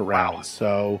points per round.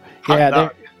 So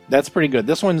that's pretty good.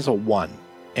 This one's a 1,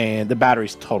 and the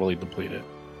battery's totally depleted.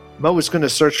 Mo was going to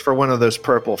search for one of those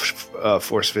purple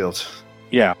force fields.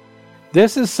 Yeah.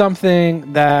 This is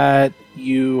something that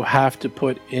you have to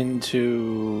put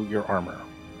into your armor.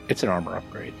 It's an armor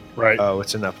upgrade. Right. Oh,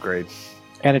 it's an upgrade.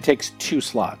 And it takes 2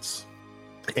 slots.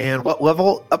 And what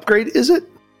level upgrade is it?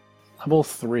 Level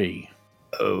 3.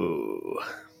 Oh.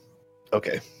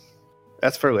 Okay.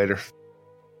 That's for later.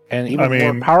 And even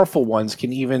more powerful ones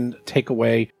can even take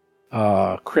away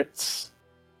crits.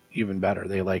 Even better.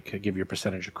 They give you a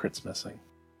percentage of crits missing.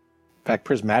 In fact,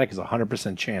 Prismatic is a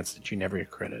 100% chance that you never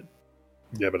get critted.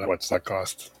 Yeah, but how much does that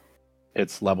cost?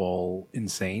 It's level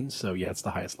insane, so yeah, it's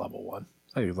the highest level one.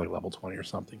 I think it's like level 20 or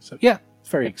something. So yeah, it's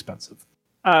very expensive.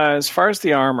 As far as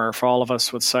the armor, for all of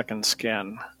us with second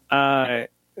skin, her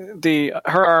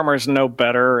armor is no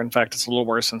better. In fact, it's a little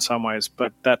worse in some ways,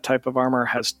 but that type of armor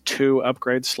has 2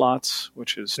 upgrade slots,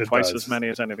 which is twice as many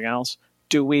as anything else.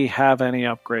 Do we have any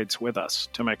upgrades with us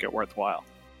to make it worthwhile?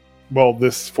 Well,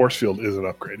 this force field is an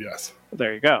upgrade, yes.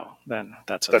 There you go. Then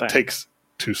that's a thing. That takes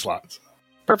 2 slots.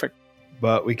 Perfect.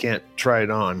 But we can't try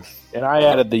it on. And I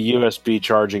added the USB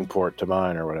charging port to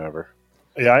mine or whatever.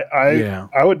 Yeah,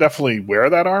 I would definitely wear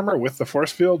that armor with the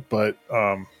force field, but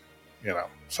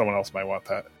someone else might want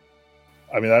that.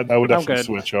 I mean, I would definitely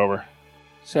switch over.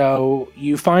 So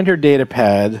you find her data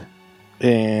pad,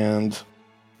 and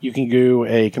you can do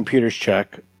a computer's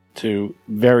check to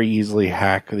very easily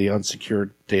hack the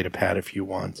unsecured data pad if you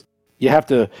want. You have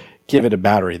to give it a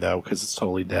battery, though, because it's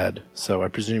totally dead. So I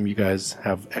presume you guys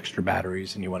have extra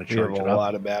batteries and you want to charge it up. A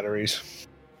lot of batteries.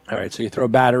 All right, so you throw a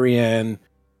battery in,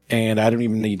 and I don't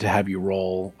even need to have you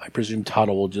roll. I presume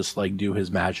Tuttle will just do his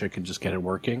magic and just get it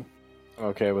working.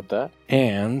 Okay with that.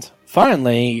 And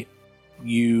finally,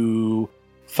 you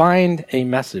find a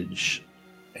message,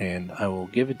 and I will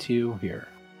give it to you here.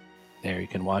 There, you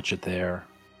can watch it there.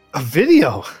 A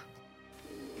video?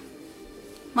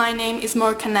 My name is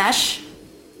Morkanesh,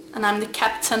 and I'm the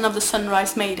captain of the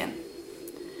Sunrise Maiden.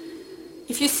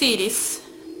 If you see this,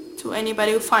 to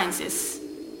anybody who finds this,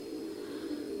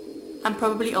 I'm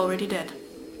probably already dead.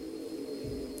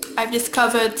 I've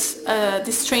discovered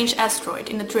this strange asteroid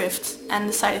in the drift and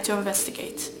decided to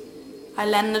investigate. I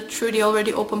landed through the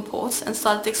already open ports and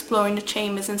started exploring the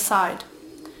chambers inside.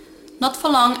 Not for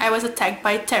long, I was attacked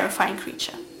by a terrifying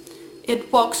creature.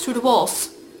 It walks through the walls,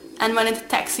 and when it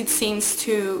attacks, it seems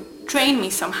to drain me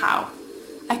somehow.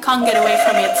 I can't get away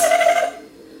from it,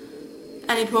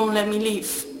 and it won't let me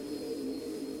leave.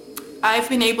 I've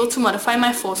been able to modify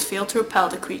my force field to repel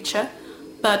the creature,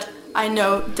 but I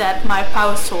know that my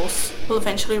power source will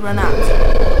eventually run out.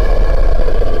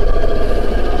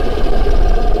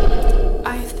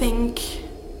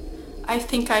 I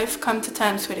think I've come to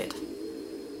terms with it.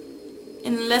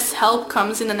 Unless help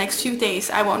comes in the next few days,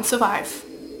 I won't survive.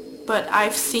 But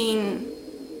I've seen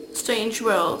strange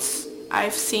worlds.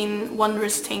 I've seen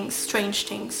wondrous things, strange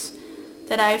things,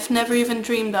 that I've never even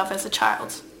dreamed of as a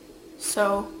child.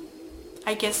 So,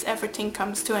 I guess everything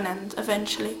comes to an end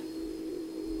eventually.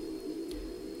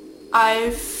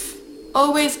 I've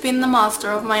always been the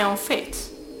master of my own fate,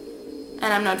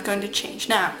 and I'm not going to change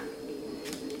now.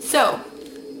 So,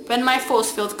 when my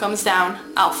force field comes down,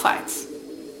 I'll fight.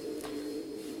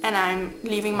 And I'm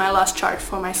leaving my last charge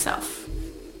for myself.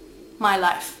 My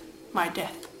life, my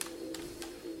death.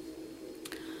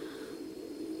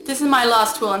 This is my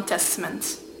last will and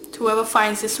testament. To whoever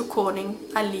finds this recording,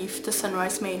 I leave the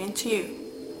Sunrise Maiden to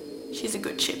you. She's a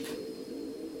good ship.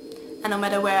 And no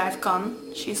matter where I've gone,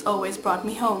 she's always brought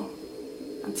me home.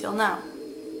 Until now.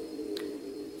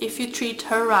 If you treat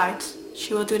her right,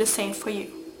 she will do the same for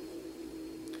you.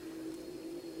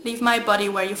 Leave my body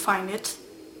where you find it.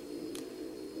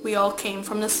 We all came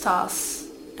from the stars,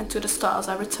 and to the stars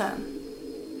I return.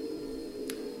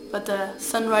 But the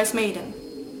Sunrise Maiden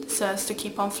deserves to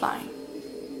keep on flying.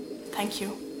 Thank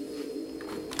you.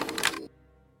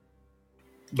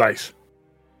 Nice.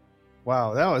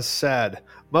 Wow, that was sad.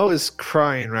 Mo is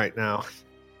crying right now.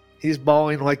 He's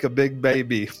bawling like a big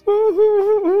baby.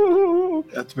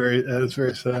 That is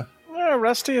very sad. Yeah,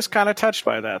 Rusty is kind of touched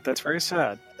by that. That's very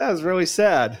sad. That is really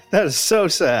sad. That is so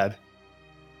sad.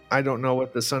 I don't know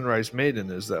what the Sunrise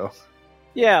Maiden is, though.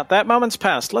 Yeah, that moment's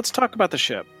past. Let's talk about the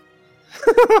ship.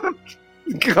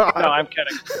 God. No, I'm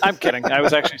kidding. I'm kidding. I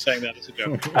was actually saying that as a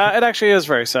joke. It actually is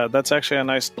very sad. That's actually a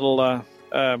nice little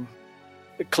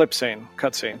clip scene,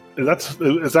 cut scene.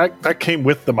 That came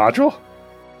with the module?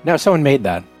 No, someone made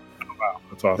that. Oh, wow,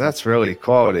 that's awesome. That's really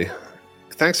quality.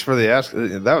 Thanks for the ask.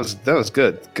 That was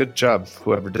good. Good job,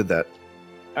 whoever did that.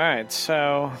 All right,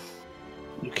 so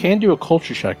you can do a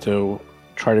culture check to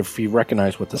try to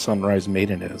recognize what the Sunrise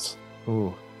Maiden is.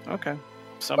 Ooh. okay.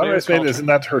 Sunrise Maiden, isn't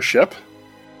that her ship?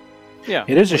 Yeah.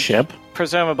 It is a ship.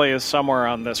 Presumably is somewhere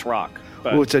on this rock.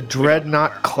 But Ooh, it's a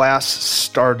Dreadnought class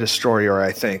Star Destroyer,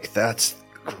 I think. That's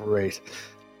great.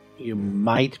 You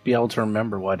might be able to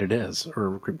remember what it is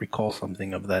or recall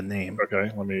something of that name.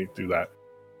 Okay, let me do that.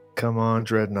 Come on,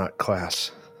 Dreadnought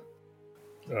class.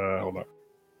 Hold on.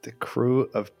 The crew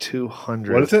of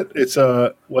 200. What is it? It's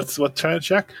what trying to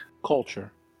check?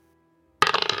 Culture.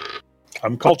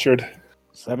 I'm cultured.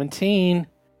 17.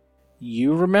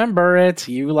 You remember it.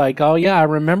 You like, oh yeah, I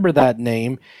remember that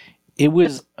name. It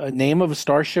was a name of a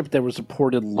starship that was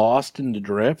reported lost in the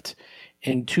drift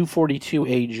in 242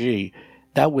 AG.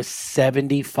 That was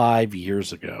 75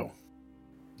 years ago.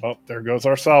 Oh, there goes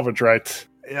our salvage rights.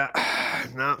 Yeah.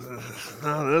 No,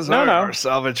 those aren't our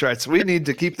salvage rights. We need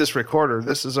to keep this recorder.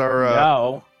 This is our...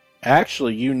 No.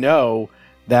 Actually, you know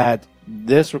that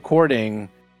this recording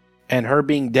and her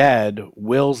being dead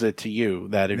wills it to you.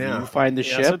 That if you find the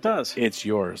ship, it does. It's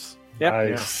yours. Yep.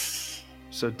 Nice.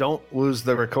 So don't lose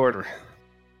the recorder.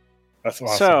 That's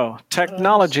awesome. So,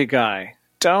 technology guy,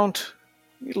 don't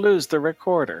lose the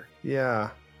recorder. Yeah.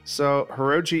 So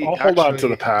Hiroji... I'll hold on to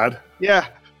the pad. Yeah.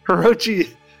 Hiroji...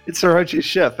 It's Hiroji's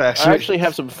ship, actually. I actually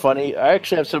have some funny cat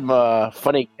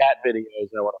videos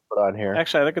I want to put on here.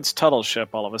 Actually, I think it's Tuttle's ship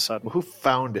all of a sudden. Who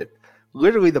found it?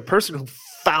 Literally, the person who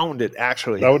found it,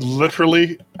 actually. That would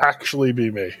literally actually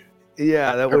be me.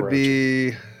 Yeah, that would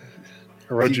be...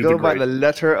 Hiroji if you go the by Great. the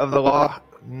letter of the law,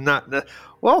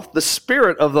 well, the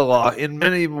spirit of the law, in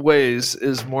many ways,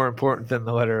 is more important than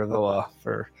the letter of the law.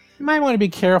 You might want to be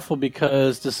careful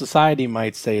because the society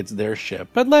might say it's their ship,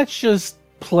 but let's just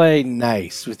play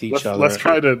nice with each other. Let's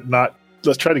try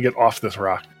to get off this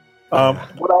rock.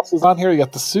 What else is on here? You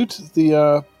got the suit,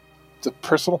 the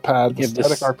personal pad, the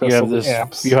static art pistol, the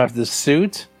amps. You have the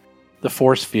suit, the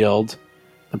force field,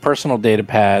 the personal data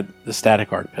pad, the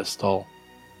static art pistol,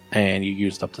 and you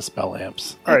used up the spell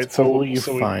amps. All right, so we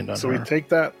take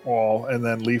that all and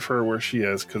then leave her where she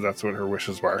is because that's what her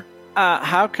wishes were.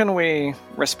 How can we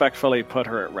respectfully put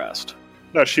her at rest?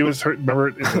 No, she was hurt.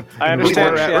 Remember, I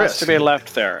understand she has to be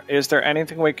left there. Is there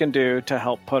anything we can do to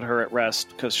help put her at rest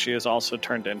because she is also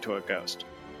turned into a ghost?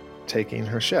 Taking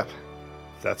her ship.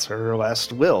 That's her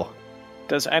last will.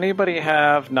 Does anybody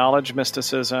have knowledge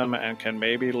mysticism and can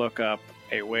maybe look up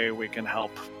a way we can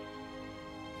help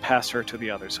pass her to the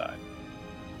other side?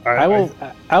 I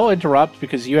will interrupt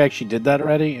because you actually did that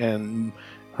already, and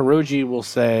Hiroji will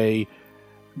say,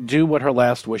 do what her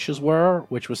last wishes were,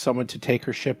 which was someone to take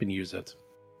her ship and use it.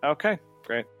 Okay,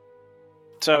 great.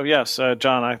 So yes,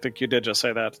 John, I think you did just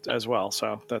say that as well,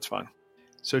 so that's fine.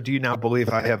 So do you now believe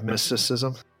I have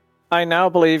mysticism? I now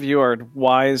believe you are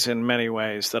wise in many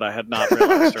ways that I had not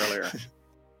realized earlier.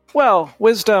 Well,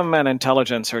 wisdom and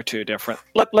intelligence are two different.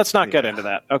 Let's not get into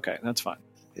that. Okay, that's fine.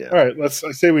 Yeah. All right, I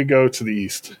say we go to the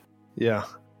east. Yeah.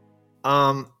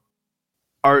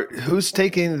 Who's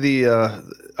taking the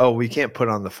we can't put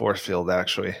on the force field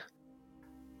actually.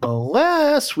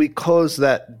 Unless we close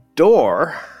that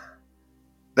door.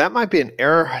 That might be an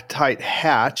airtight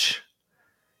hatch.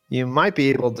 You might be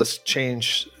able to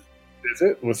change. Is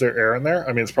it? Was there air in there?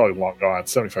 I mean, it's probably long gone.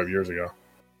 75 years ago.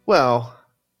 Well,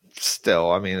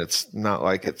 still, I mean, it's not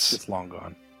like it's long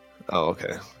gone. Oh,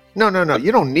 okay. No.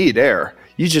 You don't need air.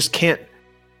 You just can't.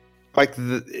 Like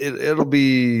it'll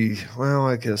be. Well,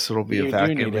 I guess it'll be a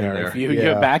vacuum in there.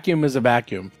 A vacuum is a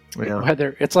vacuum. Yeah.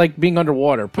 Whether it's like being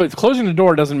underwater. Closing the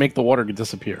door doesn't make the water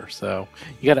disappear. So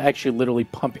you got to actually literally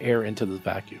pump air into the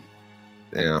vacuum.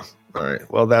 Yeah. All right.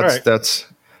 Well, that's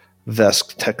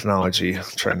Vesk technology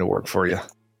trying to work for you.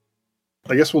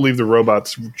 I guess we'll leave the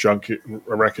robot's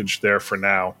wreckage there for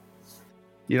now.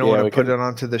 You don't want to put it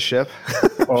onto the ship?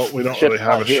 Well, we don't really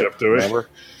have a ship, do we? Remember?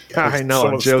 I know.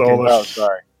 I'm joking. Oh,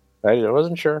 sorry. I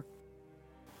wasn't sure.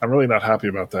 I'm really not happy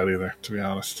about that either, to be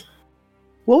honest.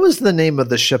 What was the name of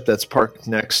the ship that's parked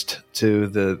next to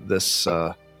this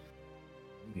the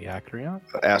Acreon?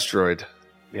 Asteroid?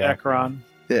 The Acheron.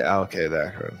 Yeah, okay, the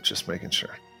Acheron. Just making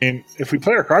sure. And if we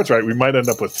play our cards right, we might end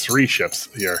up with 3 ships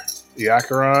here. The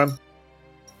Acheron,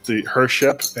 her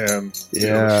ship, and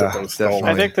the other ship that was stolen.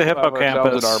 I think the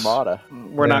Hippocampus Armada.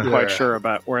 We're not quite sure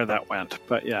about where that went,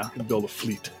 but yeah. We can build a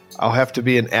fleet. I'll have to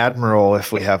be an admiral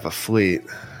if we have a fleet.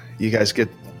 You guys get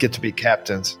to be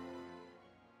captains.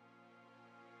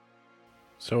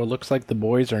 So it looks like the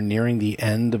boys are nearing the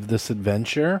end of this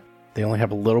adventure. They only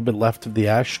have a little bit left of the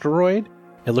asteroid.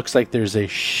 It looks like there's a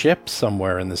ship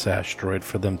somewhere in this asteroid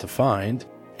for them to find,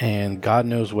 and God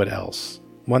knows what else.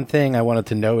 One thing I wanted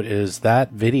to note is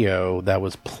that video that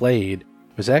was played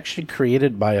was actually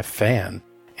created by a fan,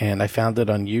 and I found it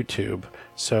on YouTube.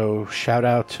 So shout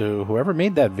out to whoever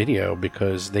made that video,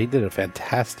 because they did a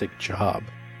fantastic job.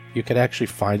 You could actually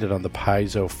find it on the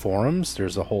Paizo forums.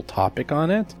 There's a whole topic on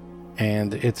it,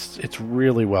 and it's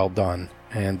really well done.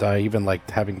 And I even liked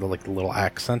having the little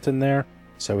accent in there,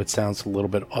 so it sounds a little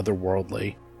bit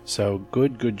otherworldly. So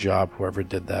good job whoever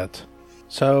did that.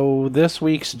 So this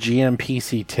week's GM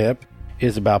PC tip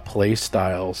is about play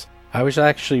styles. I was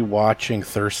actually watching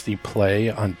Thirsty play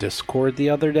on Discord the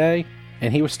other day,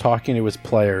 and he was talking to his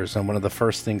players, and one of the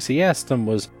first things he asked them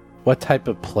was, what type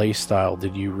of play style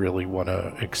did you really want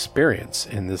to experience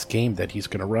in this game that he's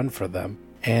going to run for them?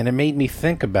 And it made me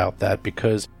think about that,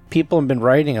 because people have been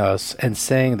writing us and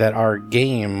saying that our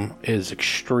game is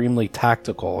extremely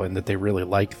tactical and that they really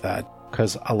like that,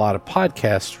 because a lot of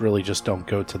podcasts really just don't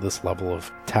go to this level of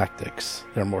tactics.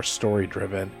 They're more story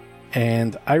driven.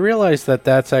 And I realized that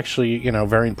that's actually,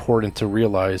 very important to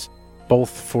realize, both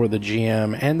for the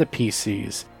GM and the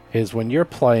PCs, is when you're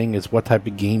playing is what type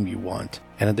of game you want.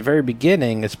 And at the very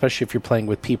beginning, especially if you're playing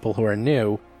with people who are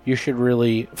new, you should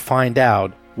really find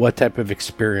out what type of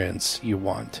experience you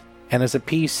want. And as a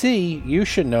PC, you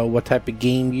should know what type of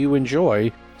game you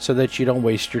enjoy so that you don't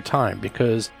waste your time,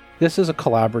 because this is a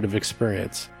collaborative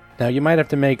experience. Now, you might have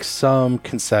to make some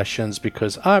concessions,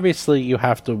 because obviously you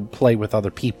have to play with other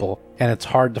people, and it's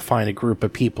hard to find a group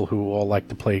of people who all like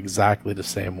to play exactly the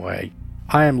same way.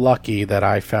 I am lucky that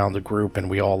I found a group and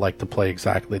we all like to play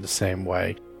exactly the same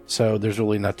way, so there's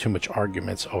really not too much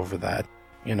arguments over that.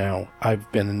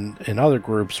 I've been in other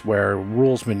groups where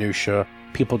rules minutia,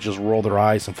 people just roll their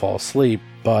eyes and fall asleep,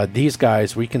 but these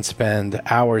guys, we can spend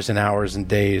hours and hours and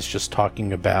days just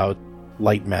talking about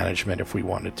light management if we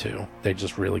wanted to. They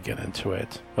just really get into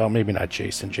it. Well, maybe not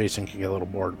Jason. Jason can get a little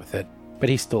bored with it, but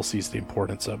he still sees the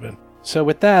importance of it. So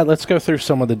with that, let's go through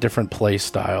some of the different play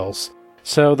styles.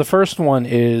 So the first one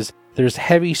is there's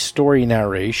heavy story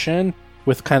narration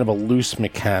with kind of a loose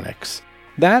mechanics.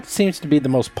 That seems to be the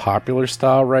most popular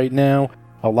style right now.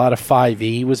 A lot of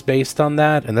 5e was based on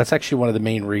that, and that's actually one of the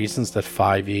main reasons that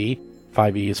 5e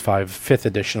is 5th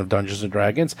edition of Dungeons &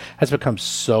 Dragons, has become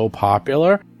so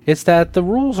popular. It's that the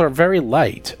rules are very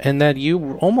light, and that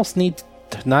you almost need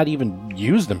to not even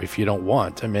use them if you don't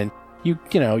want. I mean, you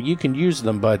can use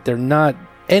them, but they're not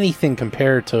anything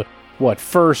compared to what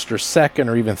 1st or 2nd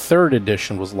or even 3rd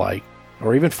edition was like,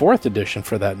 or even 4th edition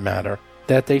for that matter,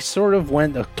 that they sort of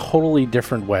went a totally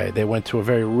different way. They went to a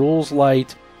very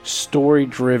rules-light,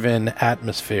 story-driven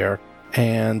atmosphere,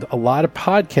 and a lot of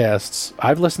podcasts,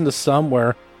 I've listened to some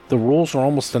where the rules are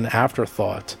almost an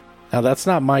afterthought. Now, that's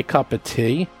not my cup of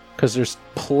tea, because there's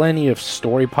plenty of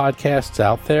story podcasts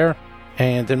out there,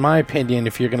 and in my opinion,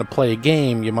 if you're going to play a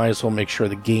game, you might as well make sure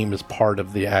the game is part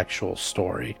of the actual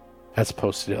story, as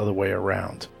opposed to the other way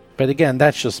around. But again,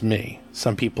 that's just me.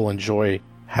 Some people enjoy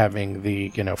having the,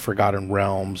 Forgotten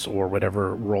Realms or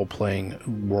whatever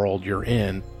role-playing world you're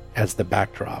in as the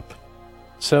backdrop.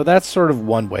 So that's sort of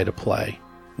one way to play.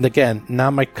 And again,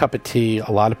 not my cup of tea.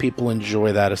 A lot of people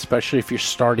enjoy that, especially if you're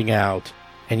starting out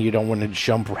and you don't want to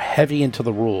jump heavy into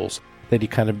the rules, that you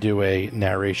kind of do a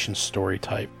narration story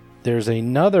type. There's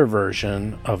another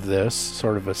version of this,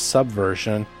 sort of a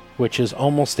subversion, which is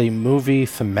almost a movie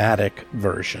thematic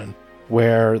version,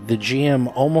 where the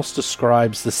GM almost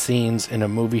describes the scenes in a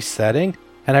movie setting.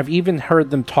 And I've even heard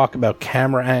them talk about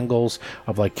camera angles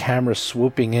of cameras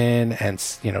swooping in and,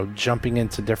 jumping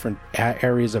into different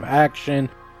areas of action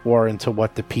or into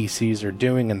what the PCs are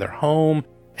doing in their home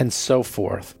and so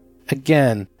forth.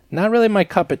 Again, not really my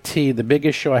cup of tea. The big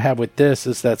issue I have with this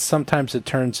is that sometimes it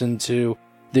turns into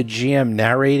the GM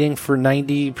narrating for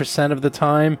 90% of the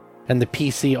time and the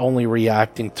PC only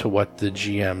reacting to what the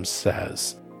GM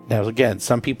says. Now, again,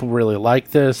 some people really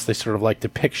like this. They sort of like to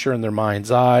picture in their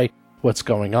mind's eye what's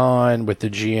going on, with the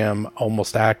GM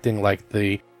almost acting like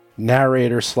the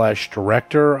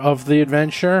narrator/director of the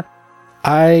adventure.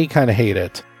 I kind of hate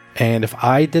it. And if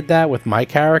I did that with my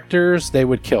characters, they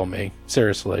would kill me.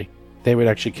 Seriously. They would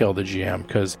actually kill the GM,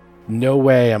 because no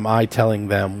way am I telling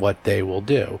them what they will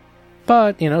do.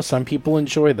 But, some people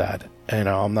enjoy that.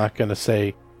 I'm not going to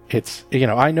say it's,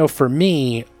 I know for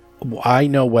me, I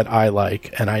know what I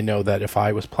like, and I know that if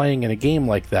I was playing in a game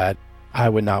like that, I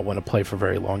would not want to play for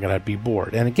very long and I'd be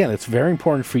bored. And again, it's very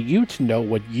important for you to know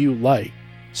what you like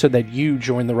so that you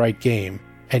join the right game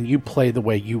and you play the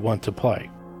way you want to play.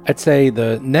 I'd say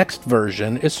the next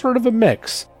version is sort of a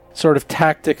mix, sort of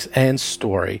tactics and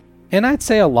story. And I'd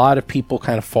say a lot of people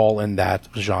kind of fall in that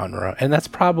genre, and that's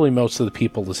probably most of the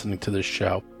people listening to this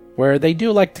show, where they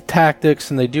do like the tactics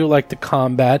and they do like the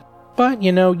combat, but,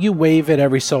 you waive it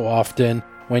every so often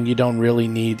when you don't really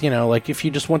need, like if you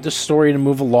just want the story to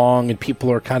move along and people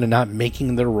are kind of not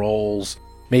making their roles,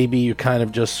 maybe you kind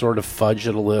of just sort of fudge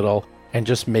it a little and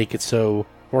just make it so,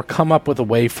 or come up with a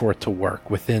way for it to work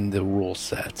within the rule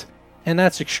set. And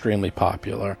that's extremely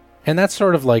popular. And that's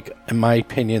sort of like, in my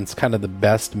opinion, it's kind of the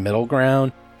best middle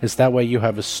ground, is that way you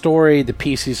have a story, the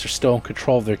PCs are still in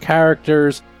control of their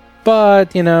characters,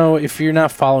 but, if you're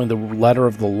not following the letter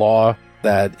of the law,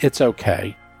 that it's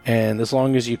okay. And as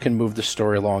long as you can move the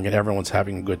story along and everyone's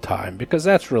having a good time, because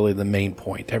that's really the main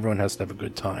point. Everyone has to have a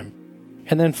good time.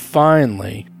 And then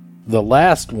finally, the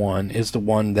last one is the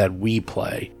one that we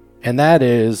play, and that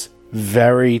is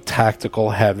very tactical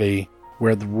heavy,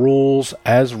 where the rules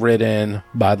as written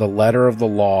by the letter of the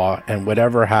law, and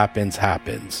whatever happens,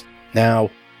 happens.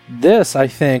 Now, this, I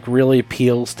think, really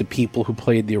appeals to people who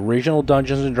played the original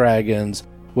Dungeons & Dragons,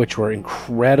 which were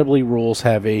incredibly rules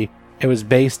heavy. It was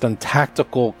based on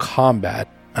tactical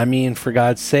combat. I mean, for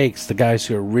God's sakes, the guys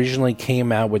who originally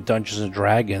came out with Dungeons &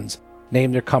 Dragons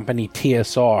named their company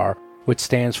TSR, which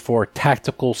stands for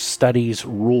Tactical Studies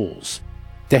Rules.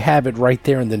 They have it right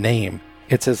there in the name.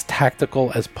 It's as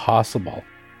tactical as possible.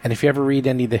 And if you ever read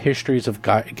any of the histories of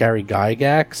Gary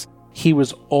Gygax, he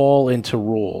was all into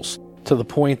rules, to the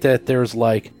point that there's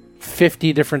like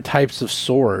 50 different types of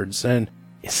swords and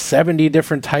 70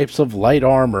 different types of light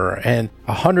armor and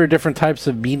 100 different types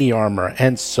of meaty armor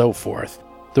and so forth.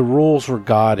 The rules were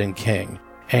God and king,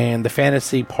 and the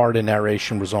fantasy part of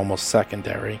narration was almost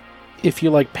secondary. If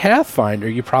you like Pathfinder,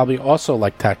 you probably also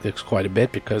like tactics quite a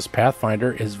bit, because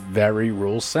Pathfinder is very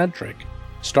rule-centric.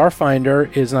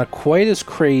 Starfinder is not quite as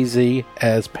crazy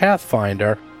as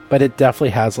Pathfinder, but it definitely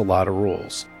has a lot of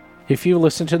rules. If you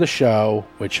listen to the show,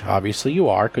 which obviously you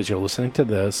are because you're listening to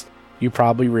this, you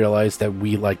probably realize that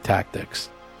we like tactics.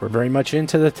 We're very much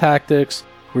into the tactics,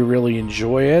 we really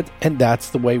enjoy it, and that's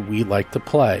the way we like to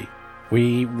play.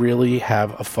 We really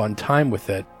have a fun time with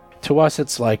it. To us,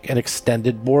 it's like an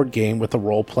extended board game with a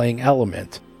role-playing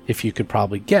element. If you could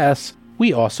probably guess,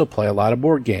 we also play a lot of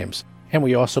board games. And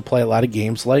we also play a lot of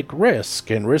games like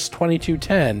Risk and Risk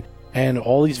 2210 and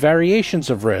all these variations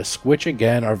of Risk, which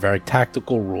again are very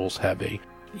tactical, rules heavy.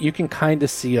 You can kind of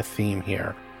see a theme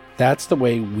here. That's the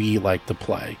way we like to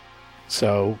play.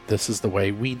 So this is the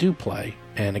way we do play.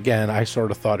 And again, I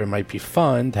sort of thought it might be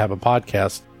fun to have a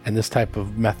podcast and this type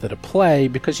of method of play,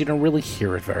 because you don't really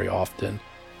hear it very often.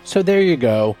 So there you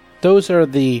go. Those are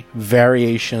the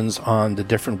variations on the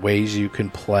different ways you can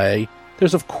play.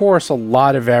 There's, of course, a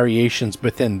lot of variations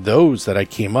within those that I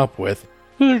came up with.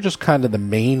 Those are just kind of the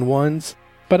main ones.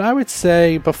 But I would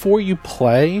say before you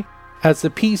play, as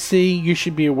the PC, you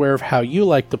should be aware of how you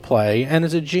like to play. And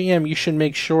as a GM, you should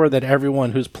make sure that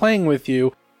everyone who's playing with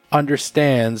you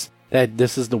understands that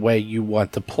this is the way you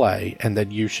want to play and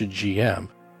that you should GM.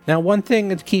 Now, one thing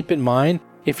to keep in mind,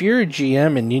 if you're a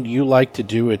GM and you like to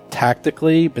do it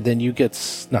tactically, but then you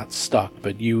get not stuck,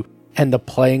 but you end up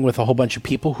playing with a whole bunch of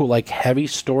people who like heavy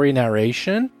story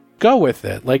narration, go with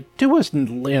it. Like, do a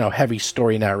heavy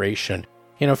story narration.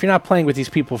 If you're not playing with these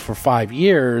people for 5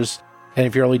 years, and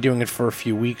if you're only doing it for a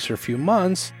few weeks or a few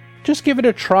months, just give it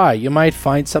a try. You might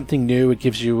find something new. It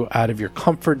gives you out of your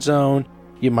comfort zone.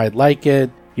 You might like it,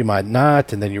 you might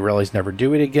not, and then you realize never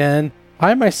do it again.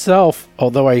 I myself,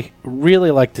 although I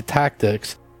really like the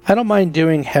tactics, I don't mind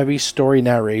doing heavy story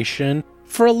narration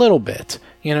for a little bit,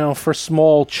 for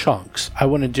small chunks. I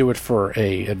wouldn't do it for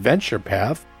a adventure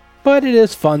path, but it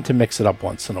is fun to mix it up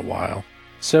once in a while.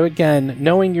 So again,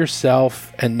 knowing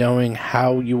yourself and knowing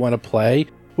how you want to play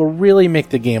will really make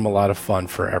the game a lot of fun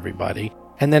for everybody.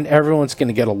 And then everyone's going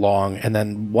to get along, and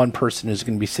then one person is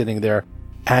going to be sitting there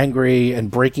angry and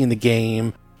breaking the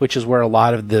game, which is where a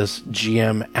lot of this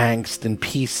GM angst and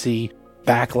PC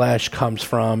backlash comes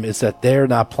from, is that they're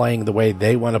not playing the way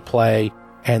they want to play,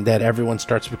 and that everyone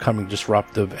starts becoming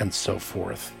disruptive and so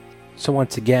forth. So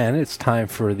once again, it's time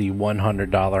for the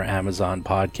 $100 Amazon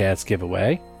podcast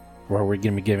giveaway, where we're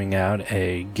going to be giving out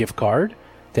a gift card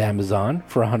to Amazon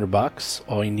for $100.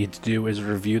 All you need to do is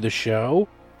review the show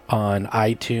on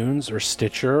iTunes or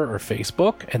Stitcher or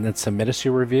Facebook, and then submit us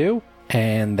your review,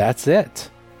 and that's it.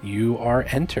 You are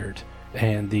entered.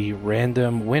 And the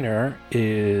random winner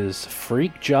is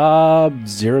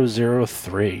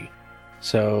FreakJob003.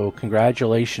 So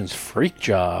congratulations,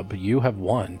 FreakJob. You have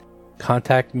won.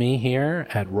 Contact me here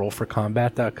at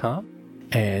rollforcombat.com,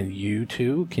 and you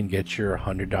too can get your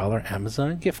 $100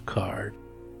 Amazon gift card.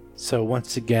 So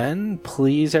once again,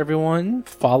 please everyone,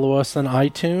 follow us on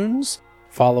iTunes,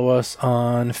 follow us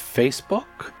on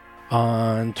Facebook,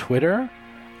 on Twitter,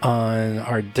 on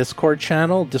our Discord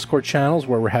channels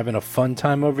where we're having a fun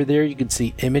time over there. You can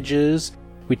see images,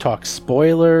 we talk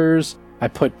spoilers, I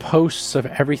put posts of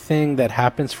everything that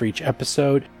happens for each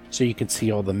episode, so you can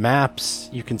see all the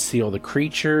maps, you can see all the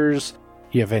creatures.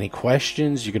 If you have any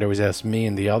questions, you can always ask me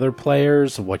and the other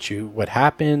players what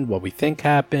happened, what we think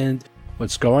happened,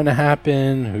 what's going to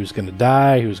happen, who's going to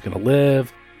die, who's going to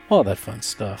live, all that fun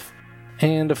stuff.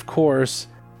 And of course,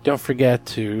 don't forget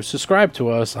to subscribe to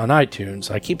us on iTunes.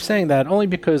 I keep saying that only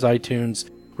because iTunes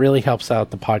really helps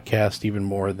out the podcast even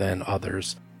more than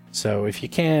others. So if you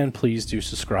can, please do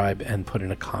subscribe and put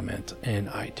in a comment in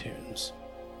iTunes.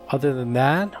 Other than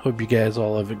that, hope you guys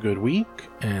all have a good week,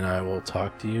 and I will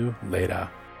talk to you later.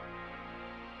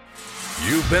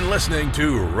 You've been listening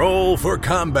to Roll for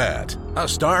Combat, a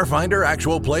Starfinder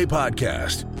actual play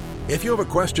podcast. If you have a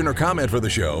question or comment for the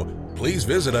show, please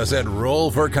visit us at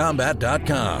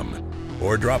rollforcombat.com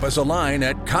or drop us a line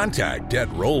at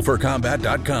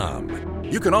contact@rollforcombat.com.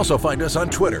 You can also find us on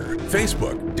Twitter,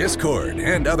 Facebook, Discord,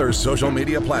 and other social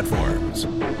media platforms.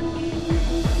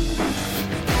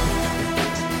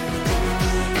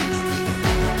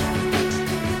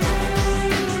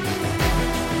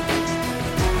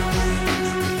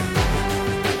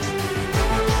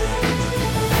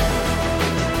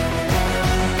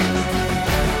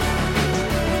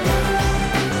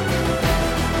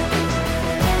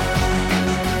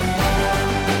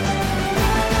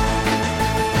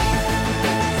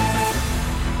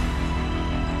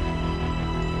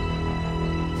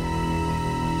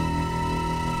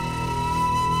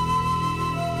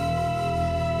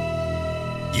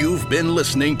 You've been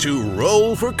listening to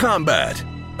Roll for Combat.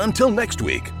 Until next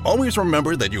week, always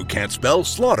remember that you can't spell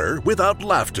slaughter without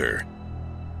laughter.